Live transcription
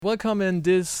Welcome in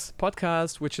this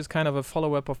podcast, which is kind of a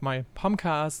follow-up of my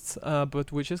Pomcasts,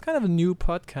 but which is kind of a new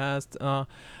podcast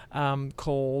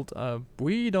called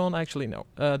We Don't Actually Know,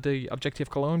 the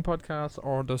Objective Cologne podcast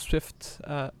or the Swift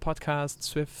podcast,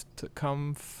 Swift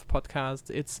Conf podcast.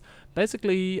 It's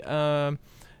basically a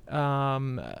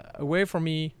way for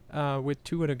me with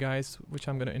two other guys, which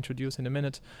I'm going to introduce in a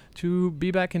minute, to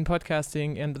be back in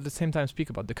podcasting and at the same time speak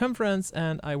about the conference.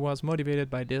 And I was motivated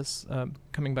by this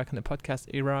coming back in the podcast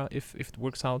era, if it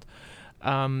works out,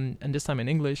 and this time in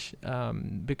English,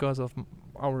 because of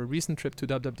our recent trip to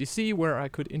WWDC, where I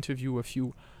could interview a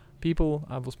few people.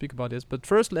 I will speak about this, but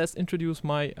first let's introduce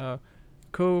my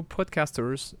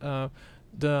co-podcasters,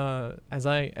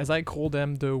 as I call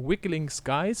them, the Wigglings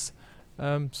guys.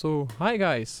 So hi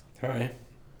guys. Hi.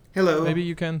 Hello. Maybe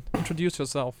you can introduce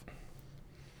yourself.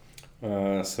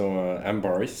 I'm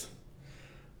Boris.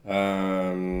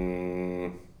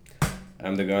 I'm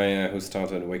the guy who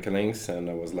started Wigglings, and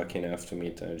I was lucky enough to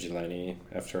meet Jelani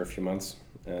after a few months.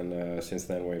 And since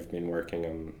then, we've been working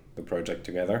on the project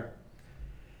together.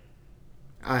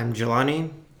 I'm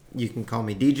Jelani. You can call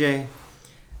me DJ.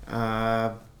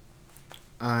 I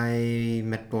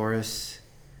met Boris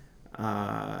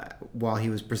while he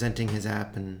was presenting his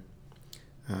app, and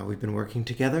we've been working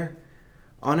together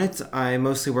on it. I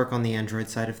mostly work on the Android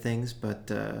side of things, but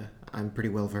I'm pretty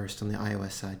well versed on the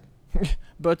iOS side.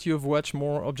 But you've watched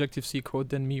more Objective-C code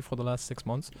than me for the last 6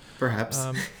 months. Perhaps.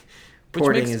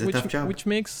 Porting is a tough job. Which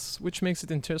makes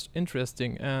it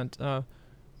interesting. And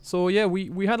so yeah,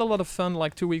 we had a lot of fun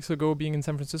like 2 weeks ago being in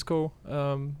San Francisco,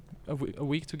 a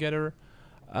week together.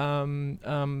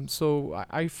 So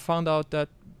I found out that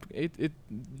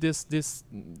this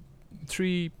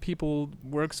three people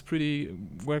works pretty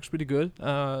good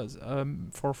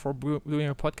for doing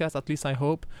a podcast. At least I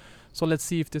hope. So let's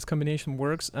see if this combination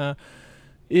works.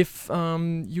 If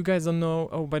you guys don't know,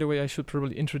 oh, by the way, I should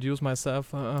probably introduce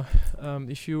myself.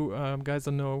 If you guys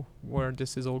don't know where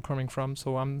this is all coming from,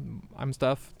 so I'm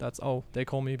Steph. That's all they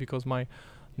call me because my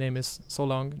name is so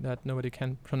long that nobody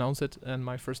can pronounce it, and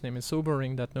my first name is so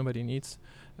boring that nobody needs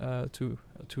to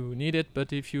need it.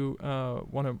 But if you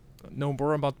want to know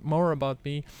more about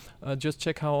me, just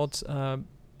check out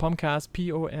Pomcast,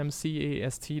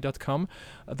 POMCAST.com.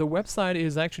 The website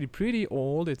is actually pretty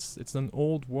old. It's an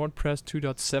old WordPress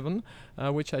 2.7,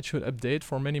 which I should update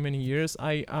for many years.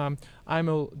 I'm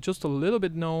just a little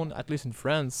bit known, at least in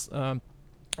France.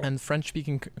 And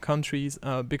French-speaking countries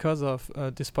because of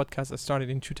this podcast. I started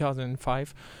in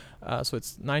 2005, so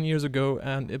it's 9 years ago,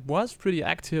 and it was pretty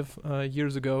active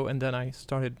years ago, and then I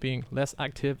started being less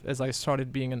active as I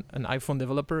started being an iPhone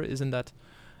developer. Isn't that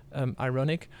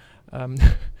ironic?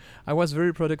 I was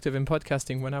very productive in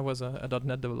podcasting when I was a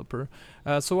 .NET developer.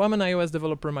 So I'm an iOS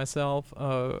developer myself,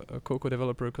 a Cocoa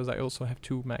developer, because I also have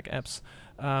 2 Mac apps,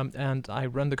 and I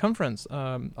run the conference,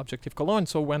 Objective Cologne.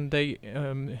 So when they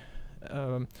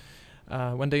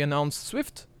announced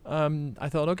Swift, I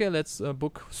thought, okay, let's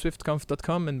book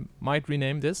swiftconf.com and might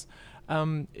rename this.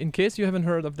 In case you haven't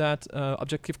heard of that,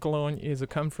 Objective Cologne is a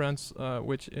conference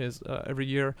which is every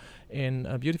year in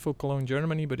beautiful Cologne,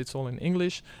 Germany, but it's all in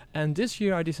English. And this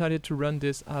year I decided to run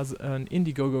this as an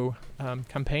Indiegogo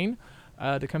campaign.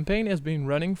 The campaign has been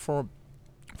running for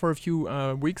a few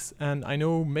weeks, and I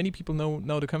know many people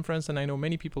know the conference, and I know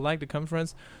many people like the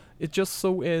conference. It just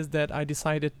so is that I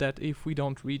decided that if we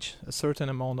don't reach a certain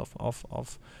amount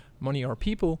of money or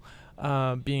people,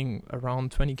 being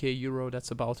around 20k euro, that's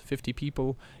about 50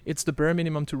 people, it's the bare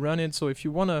minimum to run it. So if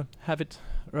you want to have it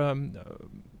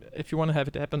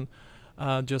happen,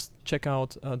 just check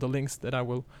out the links that I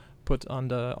will put on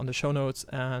the show notes,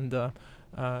 and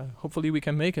hopefully we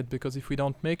can make it, because if we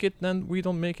don't make it, then we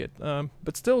don't make it.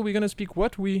 But still, we're going to speak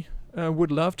what we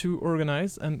would love to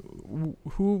organize and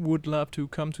who would love to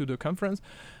come to the conference.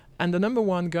 And the number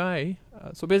one guy,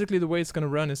 so basically the way it's going to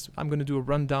run is I'm going to do a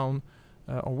rundown,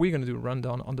 or we're going to do a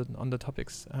rundown on the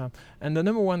topics. And the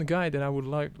number one guy that I would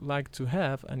like to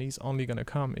have, and he's only going to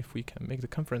come if we can make the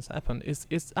conference happen, is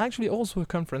actually also a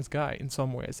conference guy in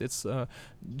some ways. It's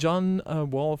John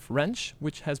Wolf Wrench,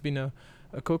 which has been a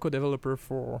Cocoa developer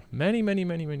for many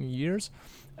years,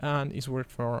 and he's worked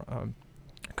for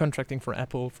contracting for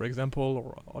Apple, for example,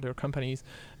 or other companies.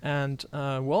 And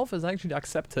Wolf has actually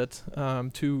accepted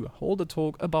to hold a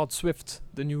talk about Swift,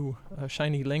 the new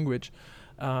shiny language,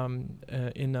 in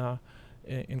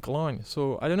Cologne.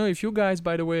 So I don't know if you guys,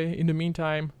 by the way, in the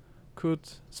meantime, could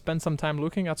spend some time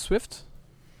looking at Swift.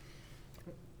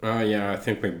 Yeah, I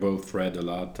think we both read a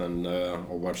lot and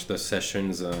or watched the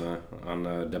sessions on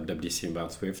WWDC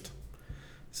about Swift.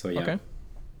 So yeah, okay.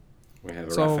 We have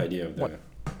a rough idea of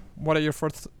what are your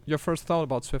first thought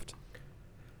about Swift?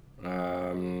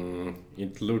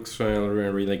 It looks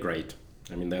really great.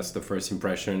 I mean, that's the first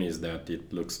impression, is that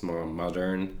it looks more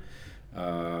modern,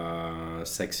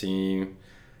 sexy,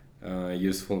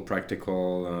 useful,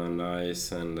 practical,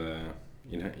 nice, and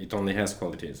it only has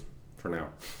qualities for now.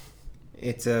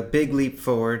 It's a big leap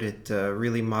forward. It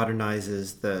really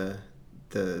modernizes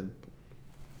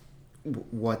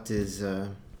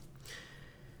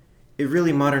it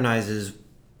really modernizes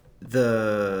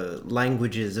the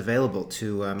languages available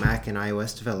to Mac and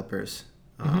iOS developers,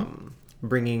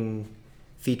 bringing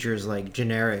features like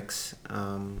generics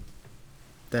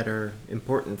that are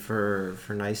important for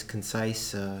nice,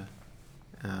 concise,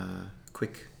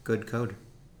 quick, good code.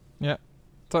 Yeah.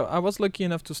 So I was lucky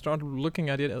enough to start looking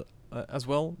at it as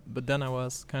well, but then I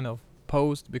was kind of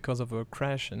paused because of a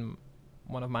crash in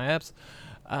one of my apps.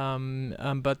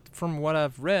 But from what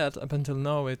I've read up until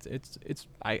now,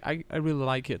 I really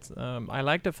like it. I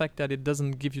like the fact that it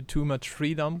doesn't give you too much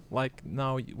freedom. Like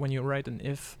now, when you write an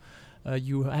if,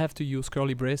 you have to use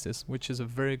curly braces, which is a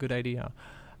very good idea.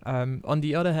 On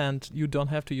the other hand, you don't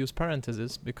have to use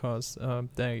parentheses because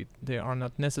they are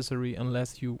not necessary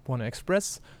unless you want to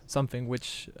express something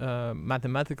which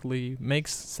mathematically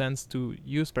makes sense to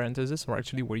use parentheses, or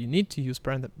actually where you need to use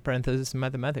parentheses in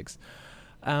mathematics.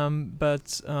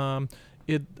 But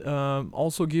it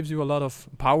also gives you a lot of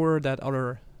power that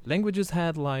other languages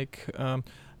had, like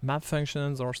map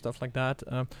functions or stuff like that.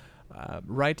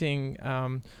 Writing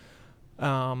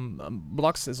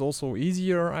blocks is also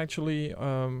easier, actually,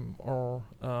 or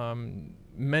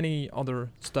many other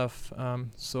stuff.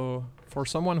 So for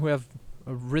someone who have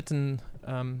written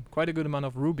quite a good amount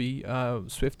of Ruby,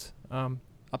 Swift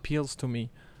appeals to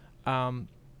me.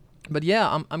 But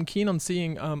yeah, I'm keen on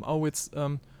seeing how it's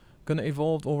gonna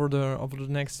evolve over the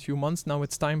next few months. Now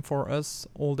it's time for us,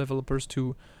 all developers,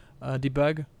 to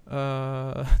debug,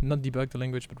 not debug the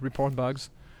language, but report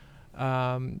bugs,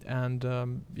 and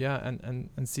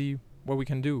see what we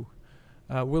can do.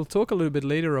 We'll talk a little bit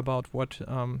later about what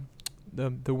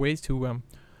the ways to.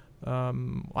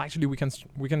 Actually, we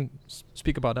can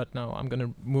speak about that now. I'm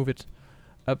gonna move it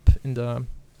up in the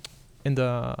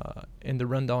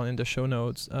rundown in the show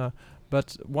notes.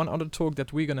 But one other talk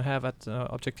that we're gonna have at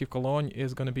Objective Cologne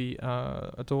is gonna be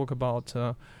a talk about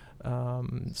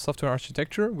software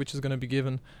architecture, which is gonna be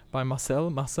given by Marcel.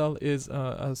 Marcel is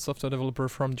a software developer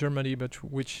from Germany, but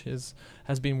which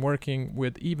has been working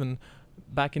with, even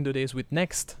back in the days, with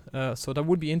Next. So that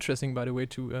would be interesting, by the way,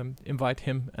 to invite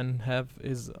him and have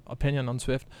his opinion on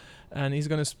Swift. And he's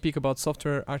gonna speak about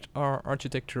software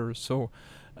architecture. So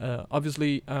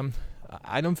obviously,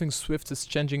 I don't think Swift is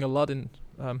changing a lot in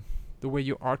the way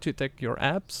you architect your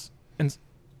apps,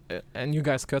 and you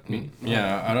guys cut me.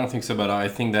 Yeah, I don't think so, but I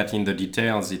think that in the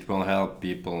details it will help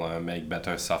people make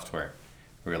better software,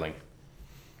 really.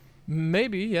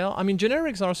 Maybe, yeah. I mean,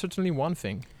 generics are certainly one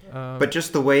thing. But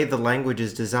just the way the language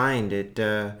is designed, it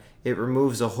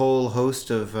removes a whole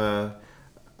host of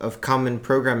common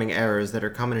programming errors that are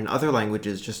common in other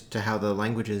languages, just to how the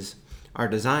languages are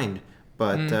designed.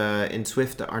 But in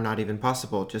Swift are not even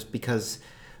possible, just because,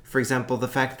 for example, the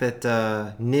fact that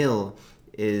nil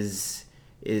is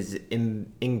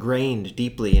ingrained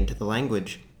deeply into the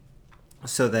language,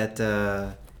 so that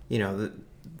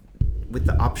with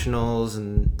the optionals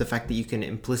and the fact that you can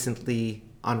implicitly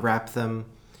unwrap them,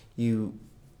 you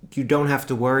don't have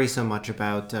to worry so much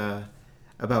about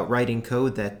writing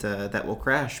code that will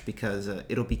crash, because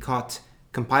it'll be caught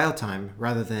compile time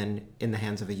rather than in the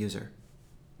hands of a user.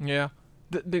 Yeah.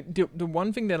 The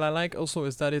one thing that I like also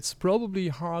is that it's probably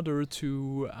harder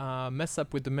to mess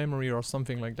up with the memory or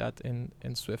something like that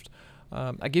in Swift.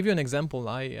 I give you an example.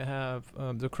 I have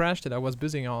the crash that I was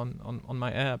busy on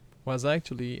my app was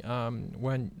actually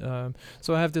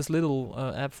so I have this little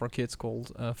app for kids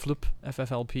called Flup,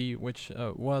 FFLP, which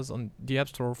was on the App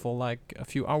Store for like a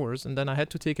few hours, and then I had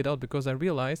to take it out because I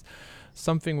realized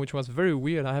something which was very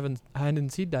weird. I hadn't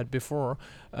seen that before,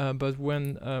 but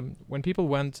when people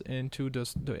went into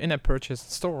the in-app purchase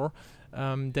store,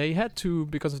 they had to,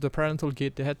 because of the parental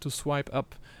gate, they had to swipe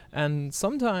up. And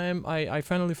sometime I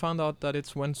finally found out that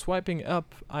it's when swiping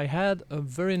up, I had a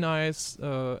very nice,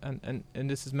 and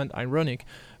this is meant ironic,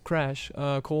 crash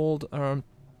called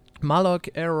malloc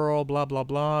error, blah, blah,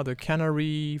 blah, the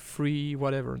canary free,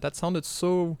 whatever. That sounded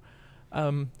so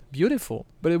beautiful,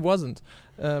 but it wasn't,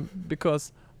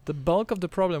 because the bulk of the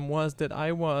problem was that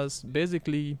I was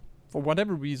basically, for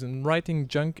whatever reason, writing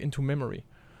junk into memory.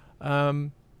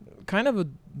 Kind of a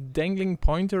dangling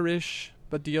pointer-ish,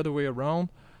 but the other way around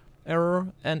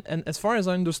error. And as far as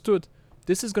I understood,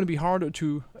 this is going to be harder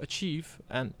to achieve,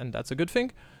 and that's a good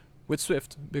thing, with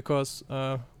Swift, because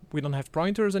we don't have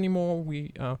pointers anymore.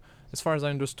 as far as I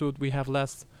understood, we have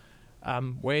less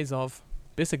ways of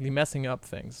basically messing up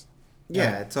things.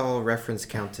 Yeah, it's all reference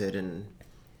counted and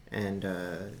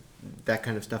that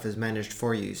kind of stuff is managed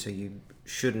for you. So you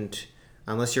shouldn't,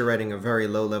 unless you're writing a very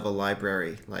low level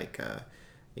library like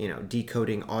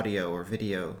decoding audio or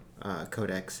video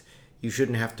codecs, you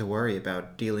shouldn't have to worry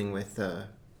about dealing with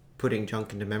putting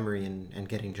junk into memory and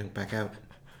getting junk back out.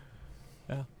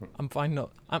 Yeah, I'm fine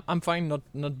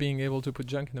not being able to put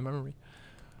junk in the memory.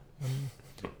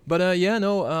 But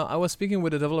I was speaking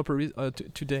with a developer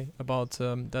today about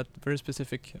that very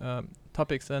specific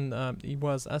topics, and he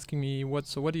was asking me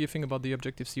what do you think about the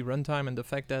Objective-C runtime and the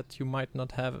fact that you might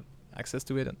not have access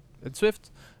to it in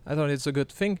Swift. I thought it's a good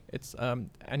thing. It's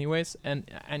anyways, and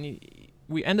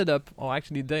we ended up, or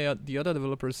actually the other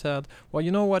developers said, well,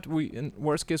 you know what, we in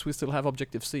worst case we still have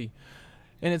Objective-C.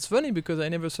 And it's funny because I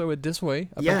never saw it this way.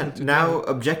 Yeah, now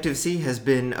Objective-C has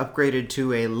been upgraded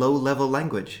to a low-level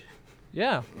language.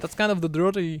 Yeah, that's kind of the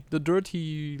dirty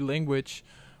language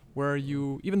where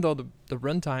you, even though the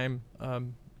runtime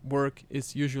work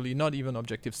is usually not even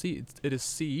Objective-C, it is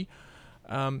C.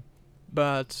 So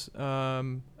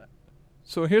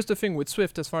here's the thing with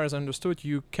Swift, as far as I understood,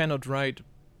 you cannot write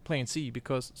plain C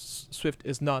because Swift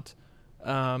is not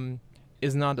a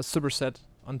superset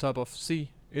on top of C.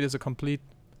 It is a complete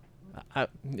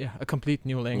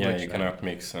new language. Yeah, you cannot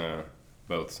mix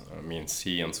both. I mean,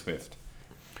 C and Swift,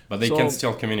 but they can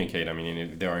still communicate. I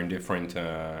mean, they are in different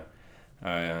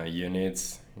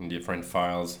units, in different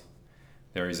files.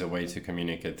 There is a way to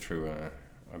communicate through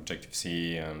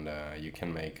Objective-C, and you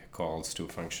can make calls to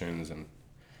functions, and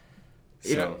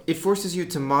so it forces you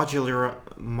to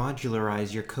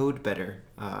modularize your code better,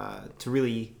 to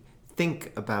really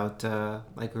think about,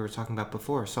 like we were talking about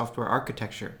before, software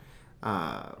architecture.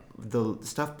 The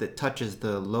stuff that touches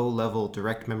the low-level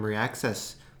direct memory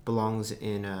access belongs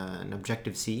in an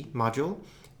Objective-C module,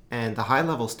 and the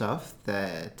high-level stuff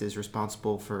that is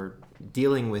responsible for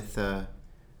dealing with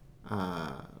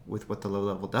what the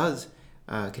low-level does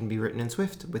can be written in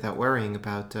Swift without worrying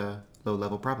about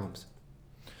low-level problems.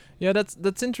 Yeah,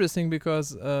 that's interesting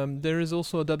because there is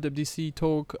also a WWDC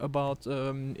talk about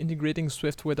integrating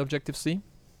Swift with Objective-C,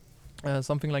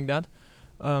 something like that.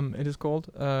 It is called,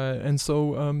 and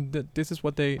so this is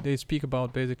what they speak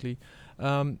about basically.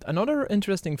 Another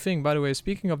interesting thing, by the way,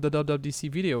 speaking of the WWDC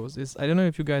videos, is I don't know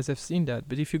if you guys have seen that,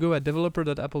 but if you go at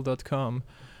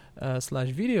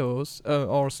developer.apple.com/videos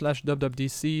or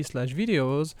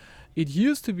 /WWDC/videos, it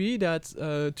used to be that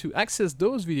to access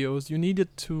those videos you needed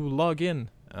to log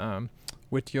in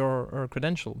with your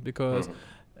credential because.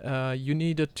 You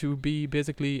needed to be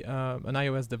basically an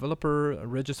iOS developer, a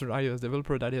registered iOS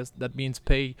developer. That means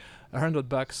pay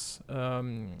 $100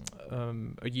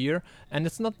 a year, and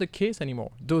it's not the case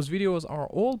anymore. Those videos are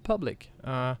all public.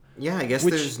 I guess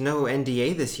there's no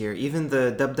NDA this year. Even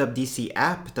the WWDC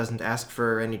app doesn't ask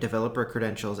for any developer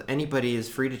credentials. Anybody is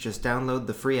free to just download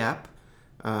the free app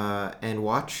and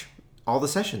watch all the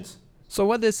sessions. So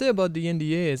what they say about the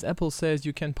NDA is Apple says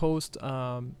you can post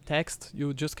text,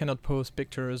 you just cannot post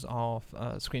pictures of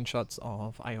screenshots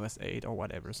of iOS 8 or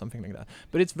whatever, something like that.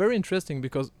 But it's very interesting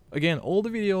because, again, all the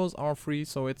videos are free,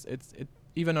 so it's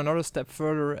even another step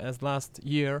further as last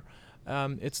year.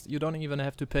 You don't even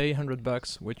have to pay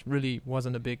 $100, which really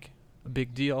wasn't a big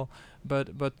deal.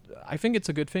 But I think it's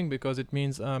a good thing because it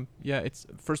means, it's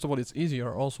first of all, it's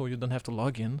easier. Also, you don't have to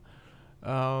log in.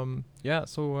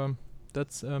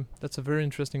 That's a very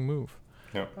interesting move.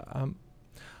 Yeah.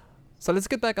 So let's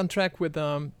get back on track with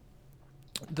the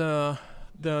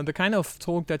kind of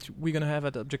talk that we're gonna have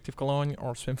at Objective Cologne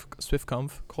or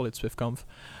SwiftConf, call it SwiftConf.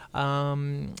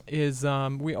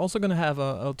 We're also gonna have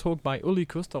a talk by Uli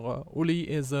Kusterer. Uli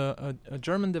is a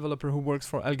German developer who works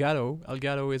for Elgato.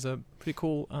 Elgato is a pretty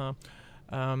cool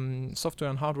software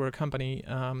and hardware company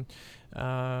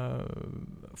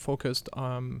focused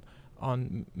on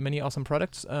many awesome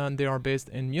products, and they are based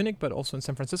in Munich but also in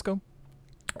San Francisco.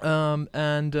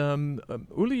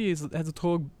 Uli has a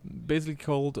talk basically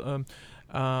called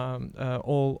all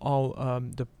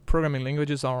the programming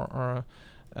languages are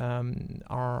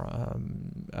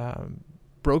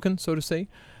broken, so to say,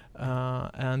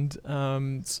 so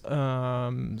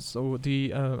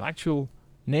the actual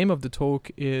name of the talk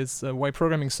is Why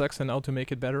Programming Sucks and How to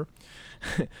Make It Better.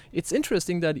 It's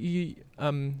interesting that he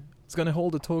is going to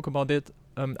hold a talk about it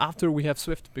after we have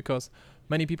Swift, because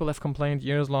many people have complained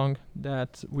years long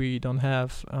that we don't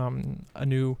have a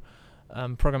new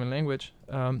programming language,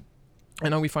 and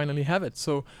now we finally have it.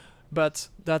 So, but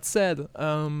that said,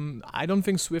 I don't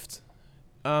think Swift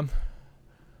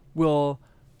will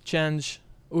change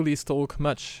Uli's talk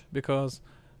much, because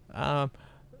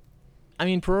I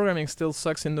mean, programming still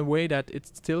sucks in the way that it's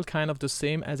still kind of the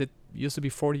same as it used to be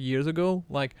 40 years ago.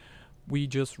 Like, we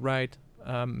just write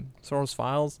source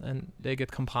files and they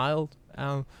get compiled.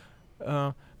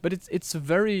 But it's a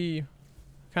very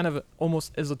kind of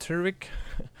almost esoteric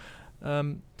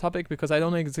topic, because I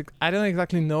don't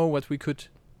exactly know what we could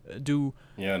do.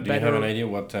 Yeah, do better. you have an idea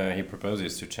what he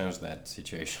proposes to change that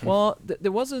situation? Well,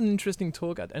 there was an interesting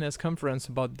talk at NS conference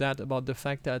about the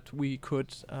fact that we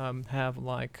could have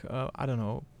like I don't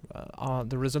know,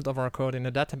 the result of our code in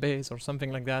a database or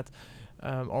something like that,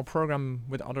 or program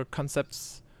with other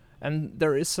concepts. And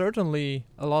there is certainly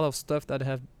a lot of stuff that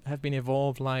have been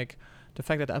evolved, like the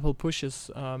fact that Apple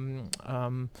pushes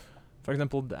for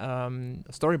example,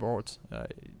 storyboards.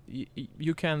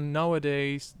 You can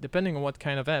nowadays, depending on what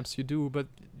kind of apps you do, but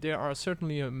there are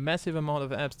certainly a massive amount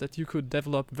of apps that you could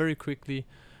develop very quickly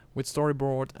with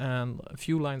storyboard and a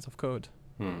few lines of code.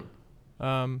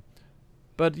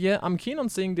 But yeah, I'm keen on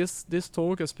seeing this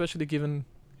talk, especially given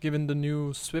the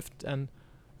new Swift, and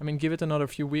I mean, give it another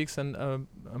few weeks. And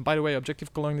by the way,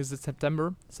 Objective Cologne is in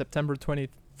September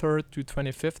 23rd to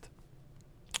 25th.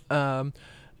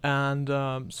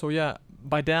 So yeah,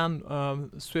 by then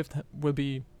Swift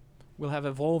will have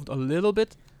evolved a little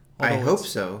bit. I hope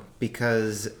so,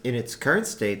 because in its current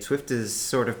state, Swift is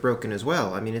sort of broken as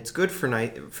well. I mean, it's good for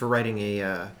writing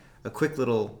a quick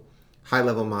little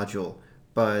high-level module,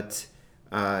 but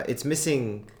it's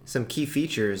missing some key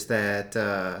features that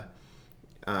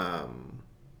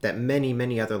that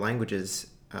many other languages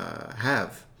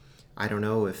have. I don't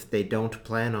know if they don't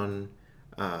plan on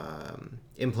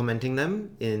implementing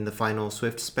them in the final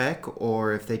Swift spec,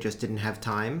 or if they just didn't have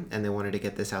time and they wanted to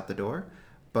get this out the door.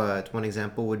 But one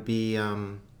example would be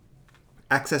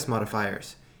access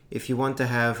modifiers. If you want to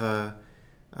have a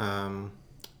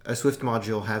Swift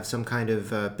module have some kind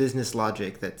of business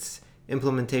logic that's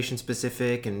implementation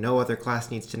specific and no other class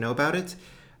needs to know about it,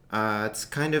 it's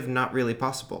kind of not really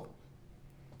possible.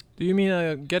 Do you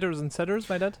mean getters and setters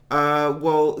by that?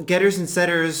 Well, getters and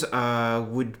setters are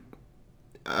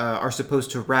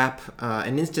supposed to wrap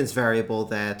an instance variable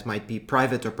that might be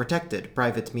private or protected.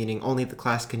 Private meaning only the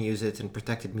class can use it, and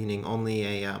protected meaning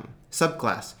only a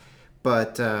subclass.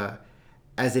 But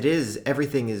as it is,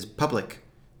 everything is public.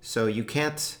 So you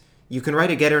can write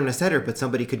a getter and a setter, but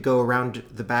somebody could go around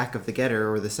the back of the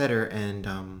getter or the setter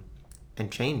and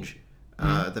change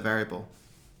the variable.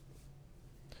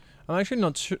 I'm actually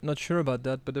not sure about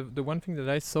that, but the one thing that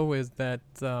I saw is that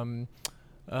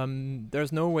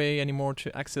there's no way anymore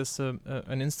to access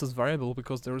an instance variable,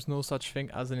 because there is no such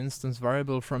thing as an instance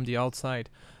variable from the outside,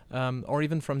 or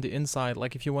even from the inside.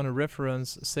 Like if you want to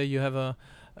reference, say you have a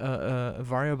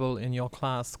variable in your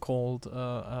class called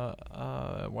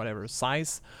whatever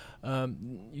size,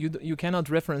 you cannot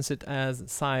reference it as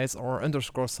size or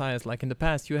underscore size like in the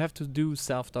past. You have to do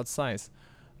self.size.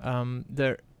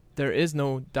 There is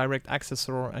no direct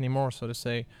accessor anymore, so to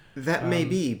say. That may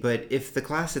be, but if the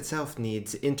class itself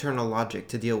needs internal logic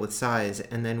to deal with size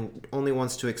and then only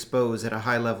wants to expose at a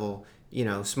high level,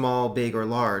 small, big, or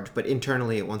large, but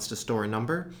internally it wants to store a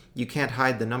number, you can't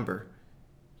hide the number.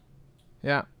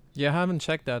 Yeah, I haven't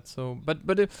checked that. So,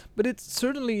 but it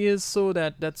certainly is so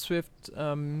that Swift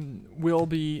will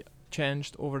be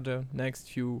changed over the next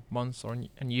few months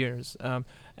and years,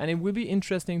 and it will be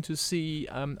interesting to see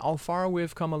how far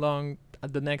we've come along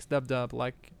at the next dub,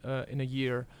 like in a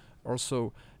year or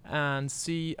so, and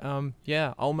see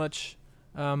how much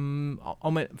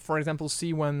for example,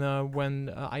 see when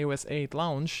iOS 8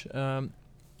 launch,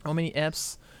 how many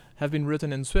apps have been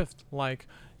written in Swift. Like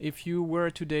if you were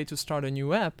today to start a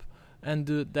new app, and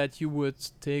that you would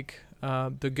take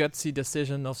the gutsy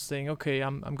decision of saying, okay,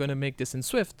 I'm going to make this in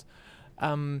Swift.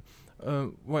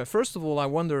 Well, first of all, I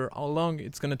wonder how long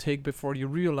it's going to take before you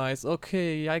realize,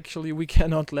 okay, actually we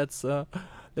cannot. Let's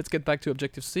get back to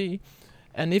Objective-C.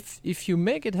 And if you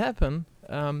make it happen,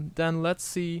 then let's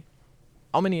see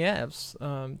how many apps.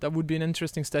 That would be an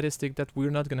interesting statistic that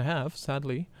we're not going to have,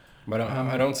 sadly. But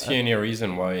I don't see any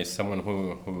reason why someone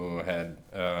who had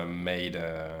made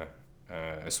a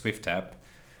Swift app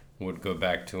would go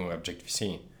back to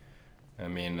Objective-C. I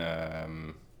mean,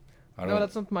 no,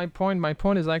 that's not my point. My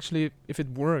point is actually if it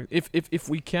works, if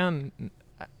we can,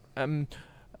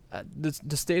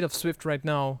 the state of Swift right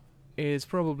now is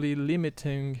probably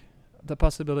limiting the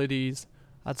possibilities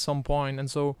at some point,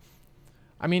 and so,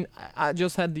 I mean, I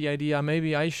just had the idea,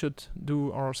 maybe I should do,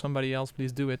 or somebody else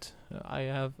please do it. I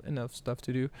have enough stuff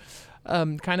to do.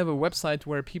 Kind of a website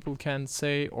where people can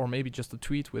say, or maybe just a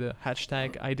tweet with a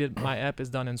hashtag, my app is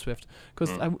done in Swift,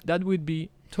 because that would be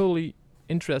totally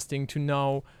interesting to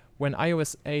know when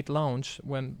iOS 8 launch,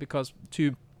 because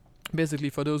to basically,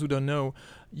 for those who don't know,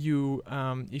 you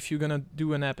if you're gonna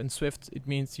do an app in Swift, it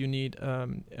means you need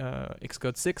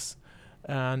Xcode 6,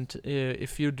 and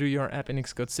if you do your app in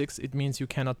Xcode 6, it means you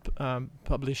cannot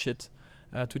publish it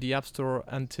to the App Store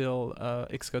until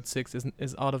Xcode 6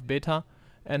 is out of beta,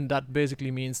 and that basically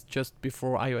means just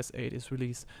before iOS 8 is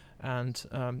released.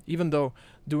 And even though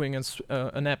doing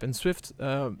an app in Swift,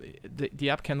 the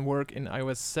app can work in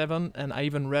iOS 7, and I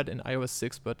even read in iOS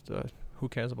 6, but who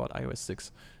cares about iOS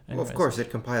 6? Well, of course, it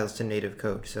compiles to native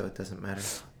code, so it doesn't matter.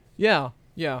 Yeah,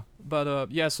 but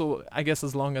so I guess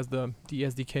as long as the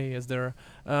SDK is there.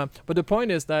 But the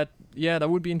point is that, that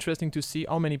would be interesting to see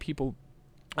how many people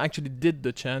actually did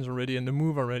the change already and the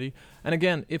move already. And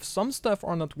again, if some stuff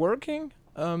are not working,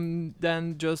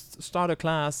 then just start a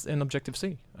class in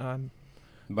Objective-C.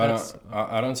 But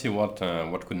I don't see what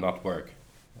could not work.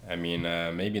 I mean,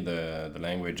 maybe the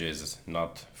language is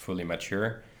not fully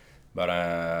mature, but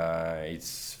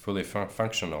it's fully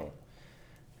functional.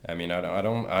 I mean,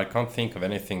 I can't think of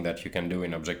anything that you can do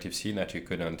in Objective-C that you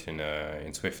couldn't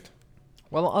in Swift.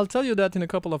 Well, I'll tell you that in a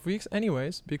couple of weeks,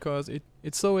 anyways, because it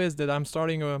so is that I'm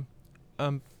starting a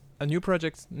new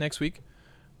project next week,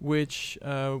 which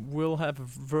will have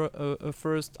a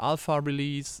first alpha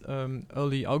release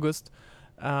early August,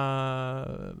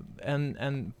 and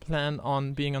plan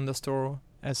on being on the store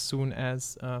as soon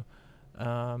as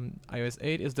iOS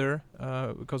 8 is there,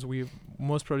 because we're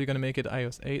most probably going to make it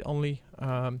iOS 8 only,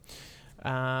 and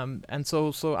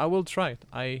so I will try it.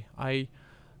 I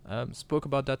spoke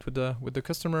about that with the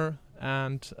customer,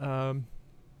 and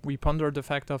we pondered the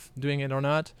fact of doing it or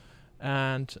not,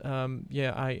 and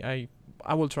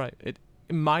I will try it.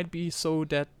 It might be so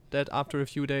that after a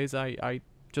few days I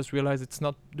just realize it's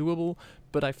not doable,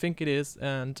 but I think it is,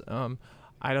 and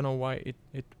I don't know why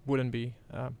it wouldn't be.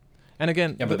 And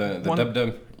again, but the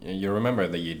DubDub, you remember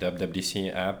the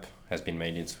DubDubDC app has been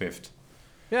made in Swift.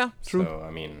 Yeah, true. So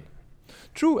I mean,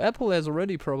 true. Apple has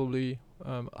already probably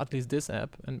at least this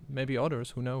app, and maybe others,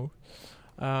 who know.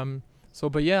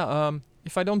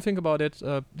 If I don't think about it,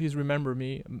 please remember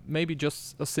me. Maybe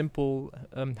just a simple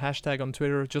hashtag on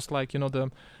Twitter, just like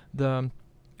the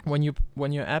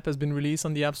when your app has been released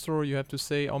on the App Store, you have to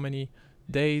say how many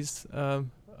days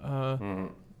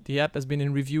the app has been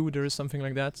in review. There is something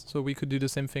like that. So we could do the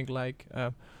same thing, like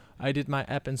I did my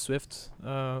app in Swift,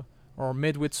 or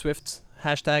made with Swift,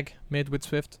 hashtag made with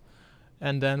Swift,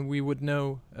 and then we would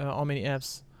know how many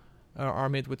apps are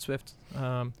made with Swift.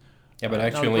 But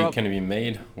actually it can be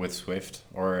made with Swift,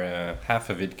 or half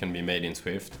of it can be made in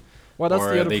Swift. Well, that's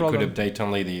or the other they problem. could update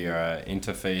only the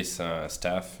interface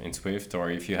stuff in Swift, or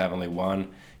if you have only one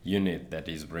unit that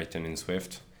is written in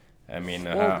Swift. I mean,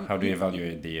 how do you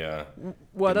evaluate the that's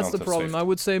the amount of problem. Swift? I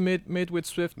would say made with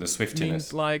Swift The Swiftiness.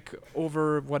 means like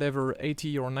over whatever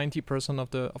 80 or 90%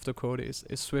 of the code is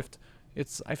Swift.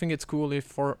 I think it's cool if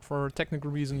for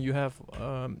technical reason you have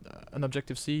an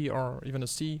Objective-C or even a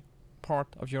C part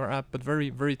of your app, but very,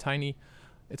 very tiny.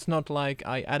 It's not like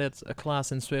I added a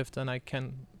class in Swift and I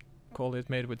can call it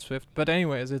made with Swift. But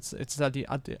anyways, it's at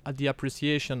the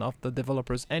appreciation of the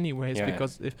developers anyways,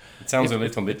 because it sounds a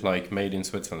little bit like made in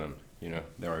Switzerland.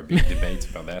 There are big debates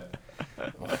about that.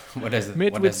 What does that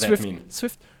mean?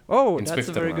 Swift. Oh, in that's Swifterland.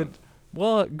 a very good.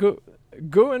 Well, go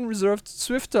and reserve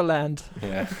Swifterland.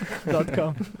 Yeah.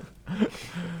 .com.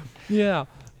 Yeah.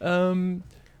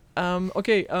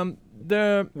 Okay. One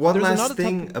One last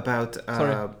thing about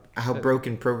how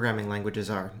broken programming languages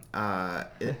are.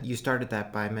 You started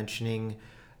that by mentioning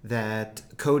that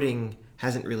coding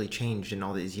hasn't really changed in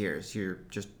all these years. You're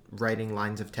just writing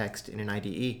lines of text in an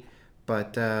IDE.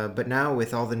 But now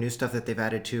with all the new stuff that they've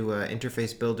added to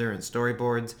Interface Builder and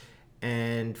storyboards,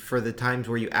 and for the times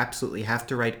where you absolutely have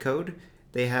to write code,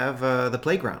 they have the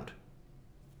playground.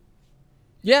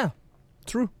 Yeah,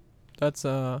 true. That's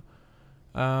a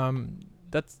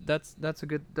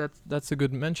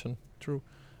good mention. True.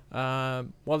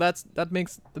 That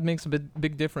makes a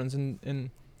big difference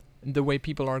in the way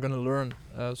people are gonna learn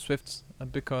Swift,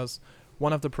 because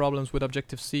one of the problems with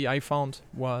Objective-C I found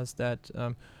was that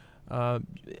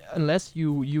unless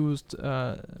you used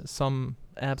some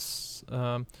apps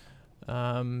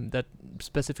that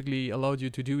specifically allowed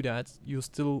you to do that, you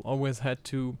still always had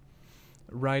to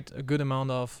write a good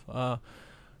amount of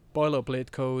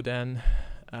boilerplate code and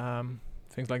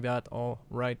things like that, or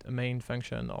write a main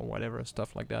function or whatever,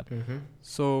 stuff like that. Mm-hmm.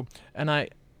 So, and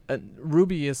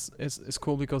Ruby is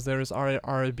cool because there is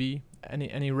RLB,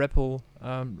 any REPL,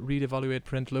 read, evaluate,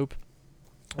 print, loop.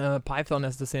 Python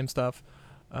has the same stuff.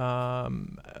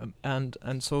 And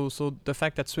so the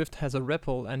fact that Swift has a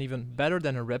REPL, and even better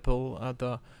than a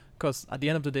REPL, because at the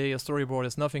end of the day, a storyboard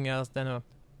is nothing else than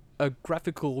a a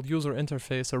graphical user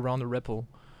interface around a REPL.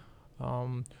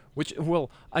 Which, well,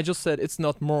 I just said it's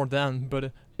not more than,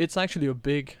 but it's actually a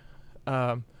big,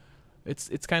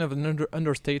 it's kind of an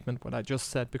understatement what I just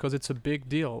said, because it's a big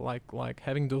deal. Like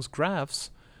having those graphs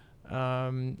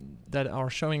that are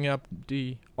showing up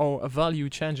a value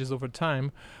changes over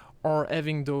time, or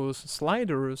having those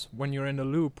sliders when you're in a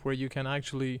loop where you can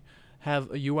actually have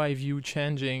a UI view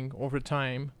changing over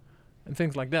time and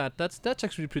things like that. That's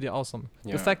actually pretty awesome.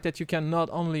 Yeah. The fact that you can not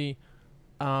only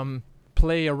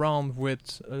play around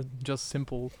with just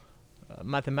simple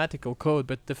mathematical code,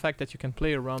 but the fact that you can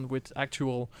play around with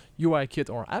actual UIKit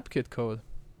or AppKit code.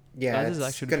 Yeah, that is it's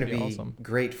actually going to pretty be awesome.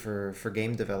 great for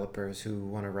game developers who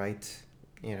want to write,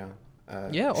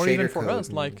 or even for code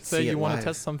us, like and say see you it want to live.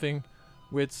 test something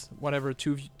with whatever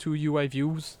two UI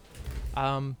views,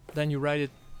 then you write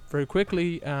it very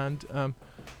quickly, and I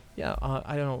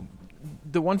don't know.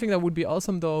 The one thing that would be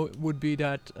awesome though would be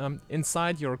that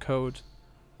inside your code,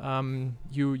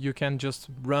 you can just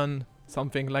run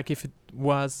something like if it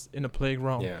was in a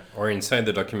playground. Yeah, or inside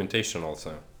the documentation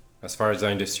also. As far as I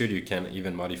understood, you can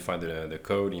even modify the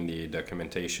code in the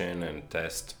documentation and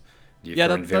test different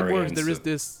that works. variants. There is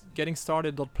this getting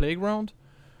started.playground,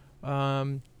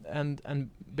 and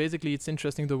basically it's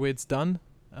interesting the way it's done,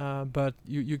 but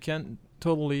you can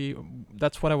totally,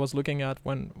 that's what I was looking at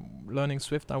when learning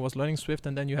Swift. I was learning Swift,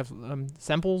 and then you have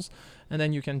samples, and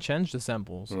then you can change the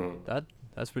samples.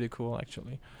 That's pretty cool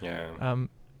actually. Yeah.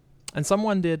 And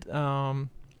someone did a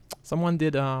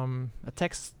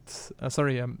text,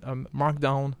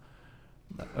 Markdown,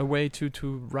 a way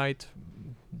to write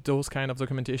those kind of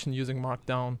documentation using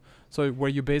Markdown. So where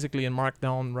you basically in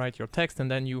Markdown write your text, and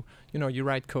then you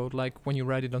write code like when you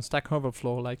write it on Stack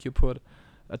Overflow, like you put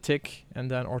a tick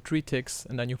and then or 3 ticks,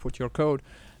 and then you put your code,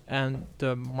 and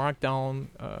the Markdown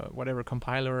whatever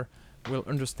compiler will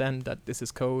understand that this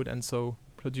is code, and so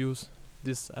produce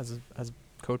this as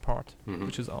code part,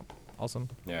 which is awesome.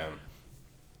 Yeah.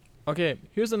 Okay,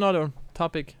 here's another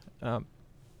topic at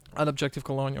Objective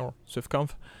Cologne or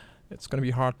SwiftConf. It's going to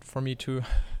be hard for me to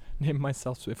name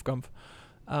myself SwiftConf.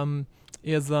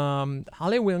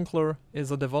 Halle Winkler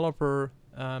is a developer.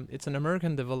 It's an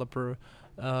American developer.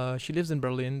 She lives in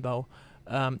Berlin though,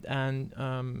 and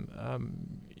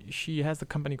she has a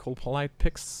company called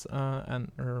PolitePix,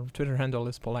 and her Twitter handle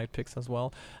is PolitePix as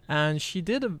well. And she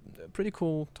did a pretty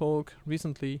cool talk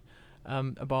recently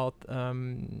about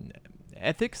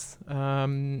ethics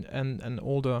and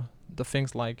all the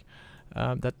things like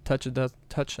that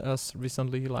touch us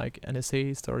recently, like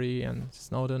NSA story and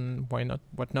Snowden,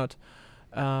 whatnot.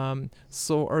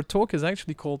 So our talk is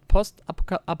actually called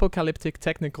Post-Apocalyptic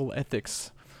Technical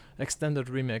Ethics Extended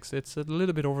Remix. It's a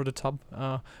little bit over the top,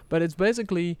 but it's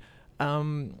basically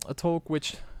a talk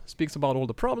which speaks about all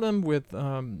the problem with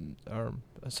our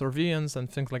surveillance and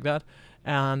things like that,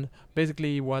 and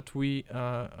basically what we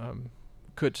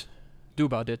could do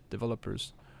about it,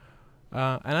 developers.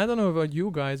 And I don't know about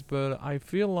you guys, but I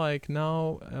feel like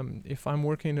now if I'm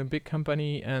working in a big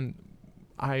company and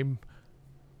I'm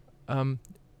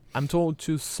told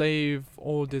to save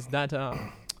all this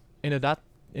data in a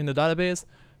database,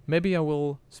 maybe I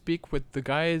will speak with the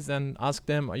guys and ask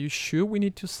them, are you sure we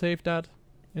need to save that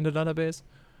in the database?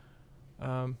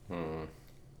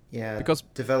 Yeah, because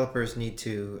developers need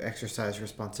to exercise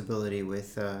responsibility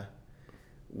with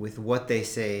what they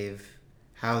save,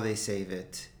 how they save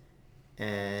it,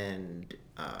 and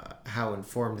how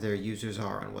informed their users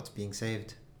are on what's being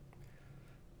saved.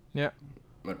 Yeah.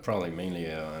 But probably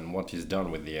mainly on what is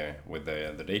done with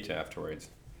the data afterwards,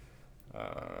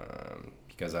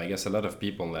 because I guess a lot of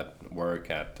people that work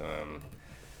at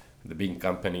the big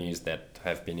companies that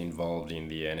have been involved in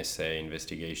the NSA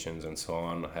investigations and so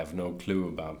on have no clue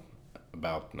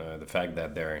about the fact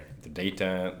that the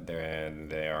data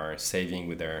they are saving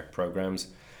with their programs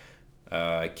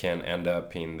can end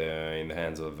up in the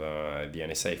hands of the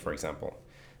NSA, for example.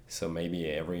 So maybe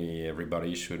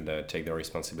everybody should take the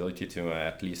responsibility to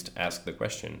at least ask the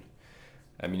question.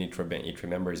 I mean, it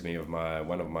remembers me of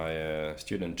one of my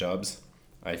student jobs.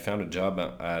 I found a job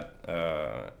at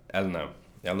Elna.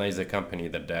 Elna is a company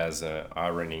that does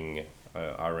irons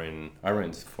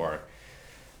for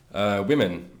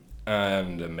women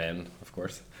and men, of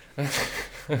course.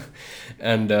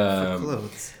 And for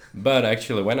clothes. But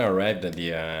actually, when I arrived at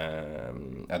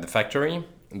the factory,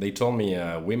 they told me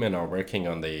women are working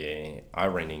on the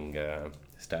ironing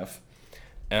stuff,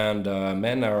 and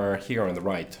men are here on the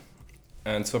right.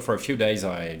 And so for a few days,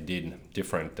 I did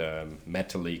different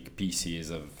metallic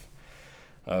pieces of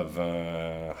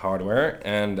hardware.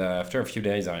 And after a few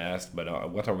days, I asked,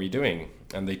 "But what are we doing?"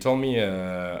 And they told me,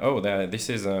 "Oh, this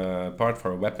is a part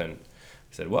for a weapon."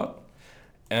 I said, what?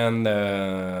 And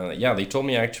yeah, they told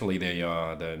me actually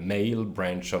the male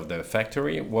branch of the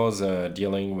factory was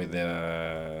dealing with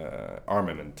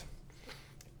armament.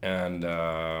 And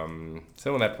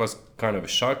so that was kind of a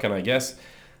shock, and I guess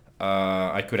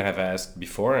I could have asked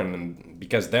before, and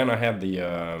because then I had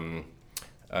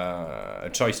a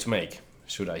choice to make.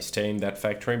 Should I stay in that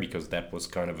factory, because that was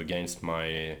kind of against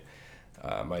my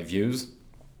my views,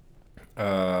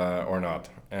 or not?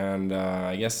 And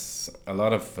I guess a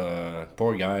lot of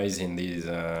poor guys in these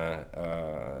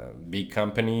big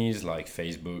companies like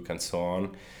Facebook and so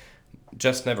on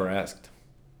just never asked.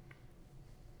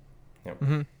 Yeah.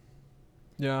 Mm-hmm.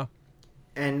 Yeah.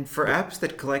 And for apps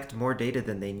that collect more data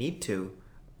than they need to,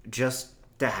 just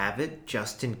to have it,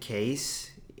 just in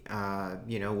case,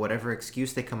 whatever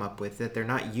excuse they come up with, that they're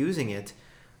not using it,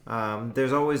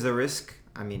 there's always the risk,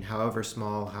 I mean, however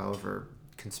small, however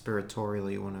conspiratorial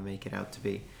you want to make it out to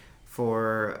be,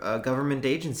 for a government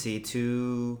agency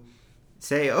to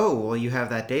say, oh, well, you have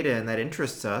that data and that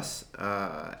interests us,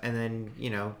 and then,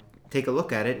 take a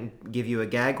look at it and give you a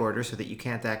gag order so that you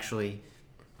can't actually,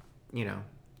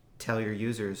 tell your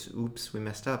users, oops, we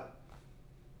messed up.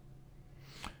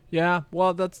 Yeah,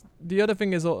 well, that's the other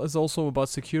thing is also about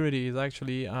security. Is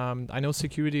actually I know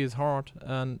security is hard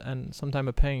and sometimes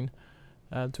a pain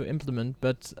to implement,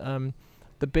 but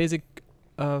the basic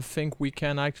thing we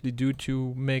can actually do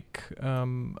to make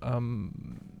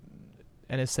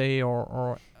NSA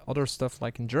or other stuff,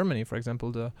 like in Germany, for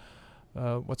example, the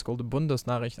what's called the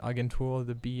Bundesnachrichtenagentur,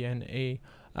 the BNA,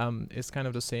 is kind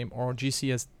of the same, or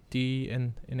GCSD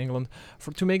in England,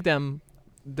 to make them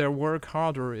their work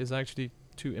harder is actually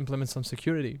to implement some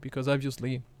security, because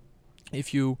obviously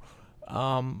if you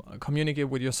communicate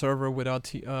with your server without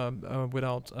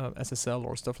SSL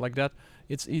or stuff like that,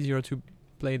 it's easier to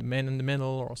play the man in the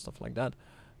middle or stuff like that.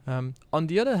 On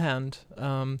the other hand,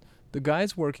 the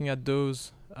guys working at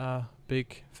those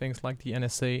big things like the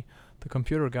NSA, the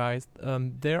computer guys,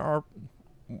 they are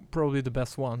probably the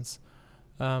best ones.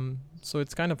 So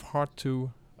it's kind of hard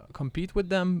to compete with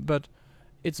them, but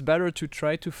it's better to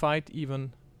try to fight,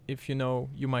 even if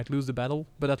you might lose the battle,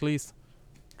 but at least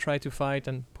try to fight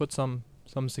and put some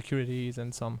securities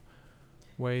and some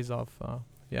ways of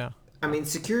I mean,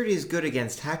 security is good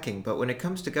against hacking, but when it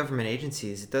comes to government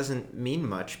agencies, it doesn't mean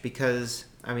much, because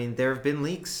I mean, there have been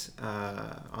leaks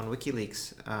on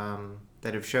WikiLeaks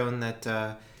that have shown that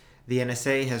the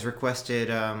NSA has requested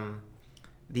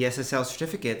the SSL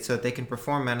certificate so that they can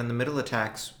perform man-in-the-middle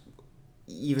attacks,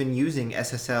 even using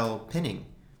SSL pinning.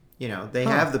 They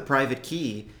have the private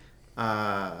key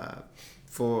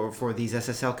for these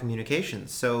SSL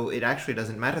communications, so it actually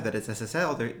doesn't matter that it's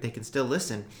SSL. They can still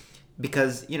listen,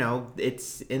 because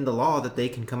it's in the law that they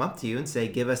can come up to you and say,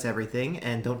 give us everything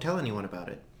and don't tell anyone about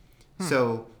it.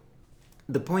 So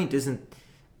the point isn't,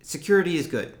 security is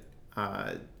good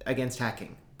against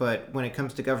hacking, but when it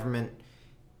comes to government,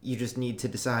 you just need to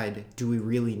decide, do we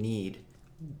really need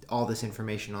all this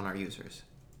information on our users?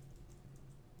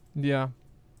 Yeah.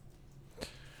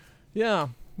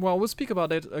 Well, we'll speak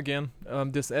about it again.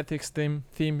 This ethics theme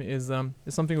is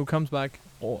something who comes back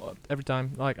every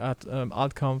time. Like at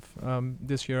AltConf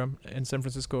this year in San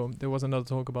Francisco, there was another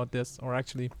talk about this, or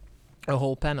actually a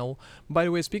whole panel. By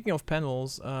the way, speaking of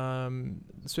panels,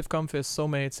 SwiftConf is so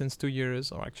made since 2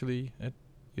 years, or actually it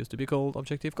used to be called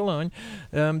Objective Cologne,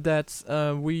 that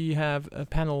we have a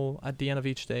panel at the end of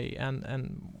each day,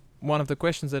 and one of the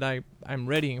questions that I'm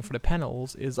readying for the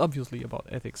panels is obviously about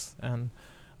ethics, and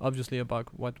obviously about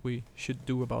what we should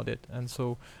do about it. And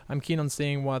so I'm keen on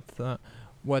seeing what the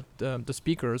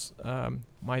speakers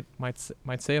might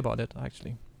say about it,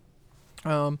 actually.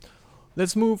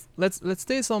 Let's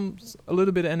stay a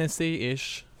little bit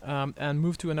NSA-ish, and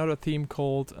move to another theme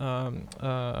called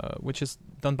which is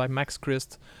done by Max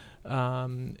Christ.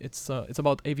 It's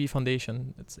about AV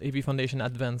Foundation. It's AV Foundation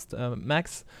Advanced.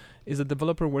 Max is a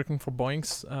developer working for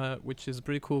Boinx, which is a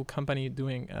pretty cool company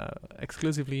doing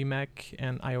exclusively Mac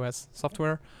and iOS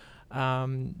software.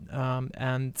 And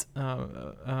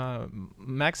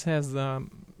Max has,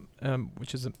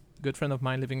 which is a good friend of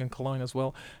mine living in Cologne as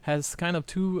well, has kind of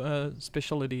two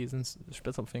specialties and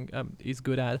special thing he's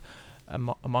good at,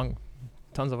 among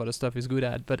tons of other stuff he's good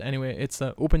at. But anyway, it's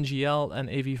OpenGL and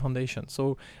AV Foundation.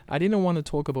 So I didn't want to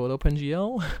talk about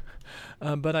OpenGL,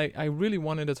 but I really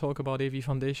wanted to talk about AV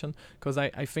Foundation, because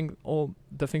I think all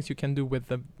the things you can do with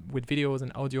videos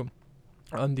and audio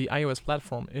on the iOS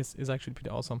platform is actually pretty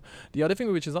awesome. The other thing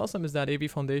which is awesome is that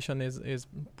AV Foundation is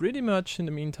pretty much in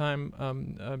the meantime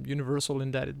universal,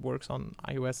 in that it works on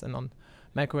iOS and on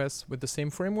macOS with the same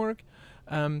framework.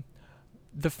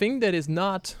 The thing that is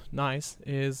not nice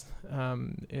is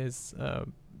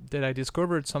that I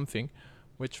discovered something,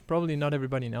 which probably not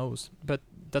everybody knows, but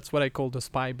that's what I call the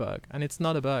spy bug, and it's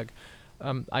not a bug.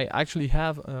 I actually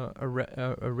have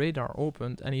a radar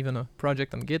opened and even a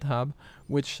project on GitHub,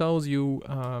 which shows you.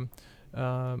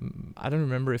 I don't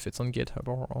remember if it's on GitHub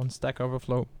or on Stack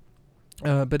Overflow,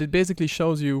 but it basically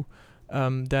shows you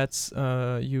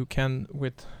that you can,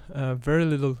 with very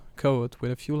little code,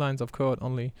 with a few lines of code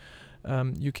only,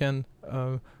 you can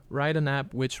write an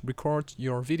app which records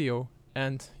your video,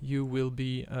 and you will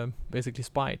be basically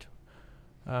spied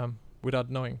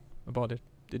without knowing about it.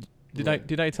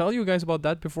 Did I tell you guys about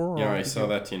that before? Yeah, I saw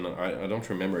that in. I don't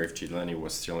remember if Gilani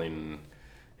was still in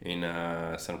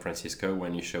San Francisco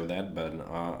when you showed that, but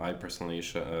I personally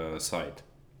saw it.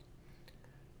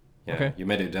 Yeah, okay. You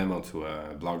made a demo to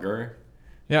a blogger.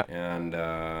 Yeah. And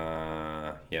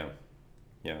the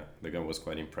guy was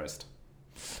quite impressed.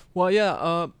 Well,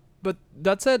 yeah, but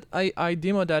that said, I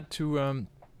demoed that to a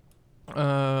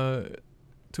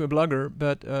blogger,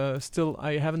 but still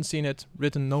I haven't seen it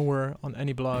written nowhere on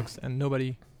any blogs, and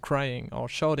nobody crying or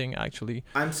shouting actually.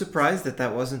 I'm surprised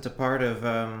that wasn't a part of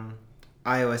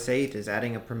iOS 8 is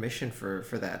adding a permission for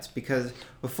that, because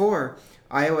before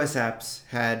iOS apps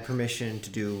had permission to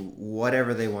do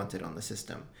whatever they wanted on the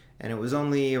system, and it was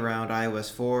only around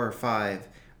iOS 4 or 5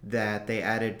 that they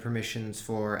added permissions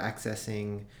for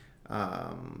accessing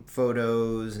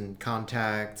photos and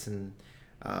contacts and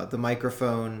the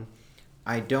microphone.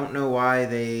 I don't know why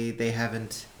they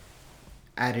haven't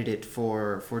added it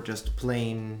for just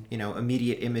plain,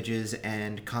 immediate images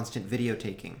and constant video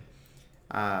taking.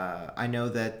 I know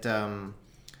that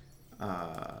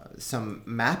some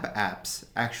map apps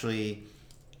actually,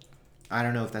 I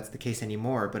don't know if that's the case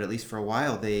anymore, but at least for a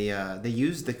while they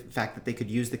used the fact that they could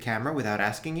use the camera without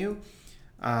asking you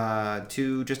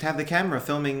to just have the camera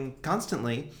filming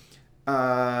constantly,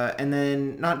 and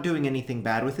then not doing anything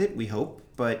bad with it, we hope,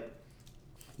 but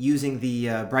using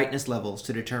the brightness levels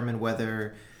to determine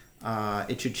whether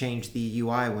it should change the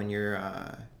UI when you're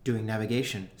doing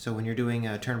navigation. So when you're doing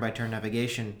a turn-by-turn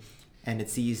navigation and it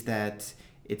sees that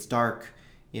it's dark,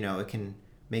 it can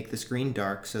make the screen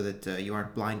dark so that you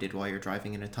aren't blinded while you're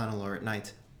driving in a tunnel or at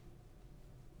night.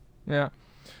 Yeah.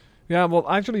 Well,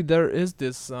 actually, there is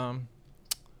this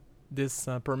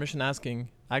permission asking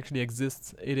actually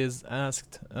exists. It is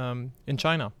asked in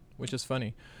China, which is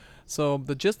funny. So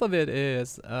the gist of it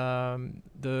is the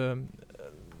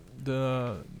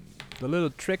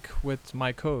little trick with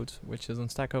my code, which is on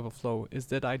Stack Overflow, is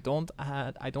that I don't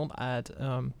add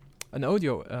an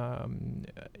audio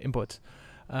input.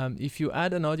 If you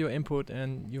add an audio input,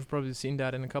 and you've probably seen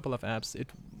that in a couple of apps,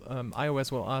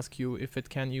 iOS will ask you if it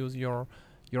can use your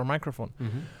microphone.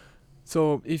 Mm-hmm.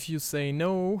 So if you say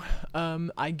no,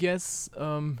 I guess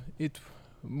it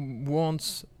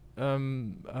won't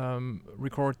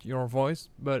record your voice,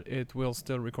 but it will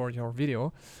still record your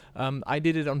video. I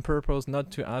did it on purpose not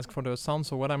to ask for the sound,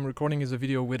 so what I'm recording is a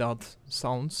video without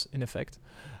sounds in effect.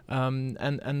 And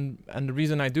the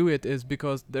reason I do it is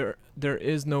because there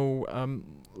is no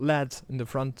LED in the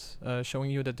front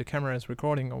showing you that the camera is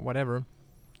recording or whatever,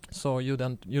 so you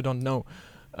don't know.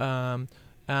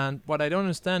 And what I don't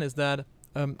understand is that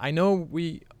I know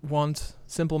we want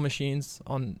simple machines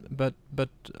but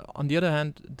on the other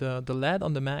hand, the LED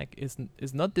on the Mac is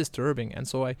not disturbing, and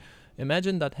so I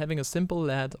imagine that having a simple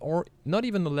LED, or not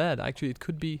even a LED, actually it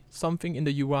could be something in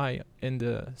the UI in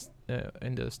the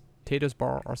status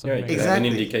bar or something. Yeah, you have an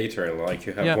indicator, like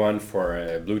you have one for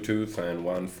Bluetooth and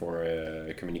one for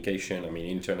communication.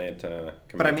 internet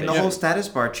communication. But the whole status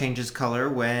bar changes color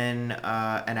when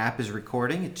an app is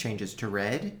recording. It changes to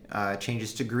red,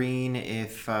 changes to green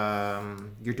if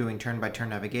you're doing turn-by-turn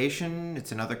navigation.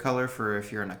 It's another color for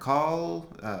if you're in a call.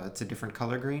 It's a different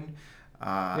color green.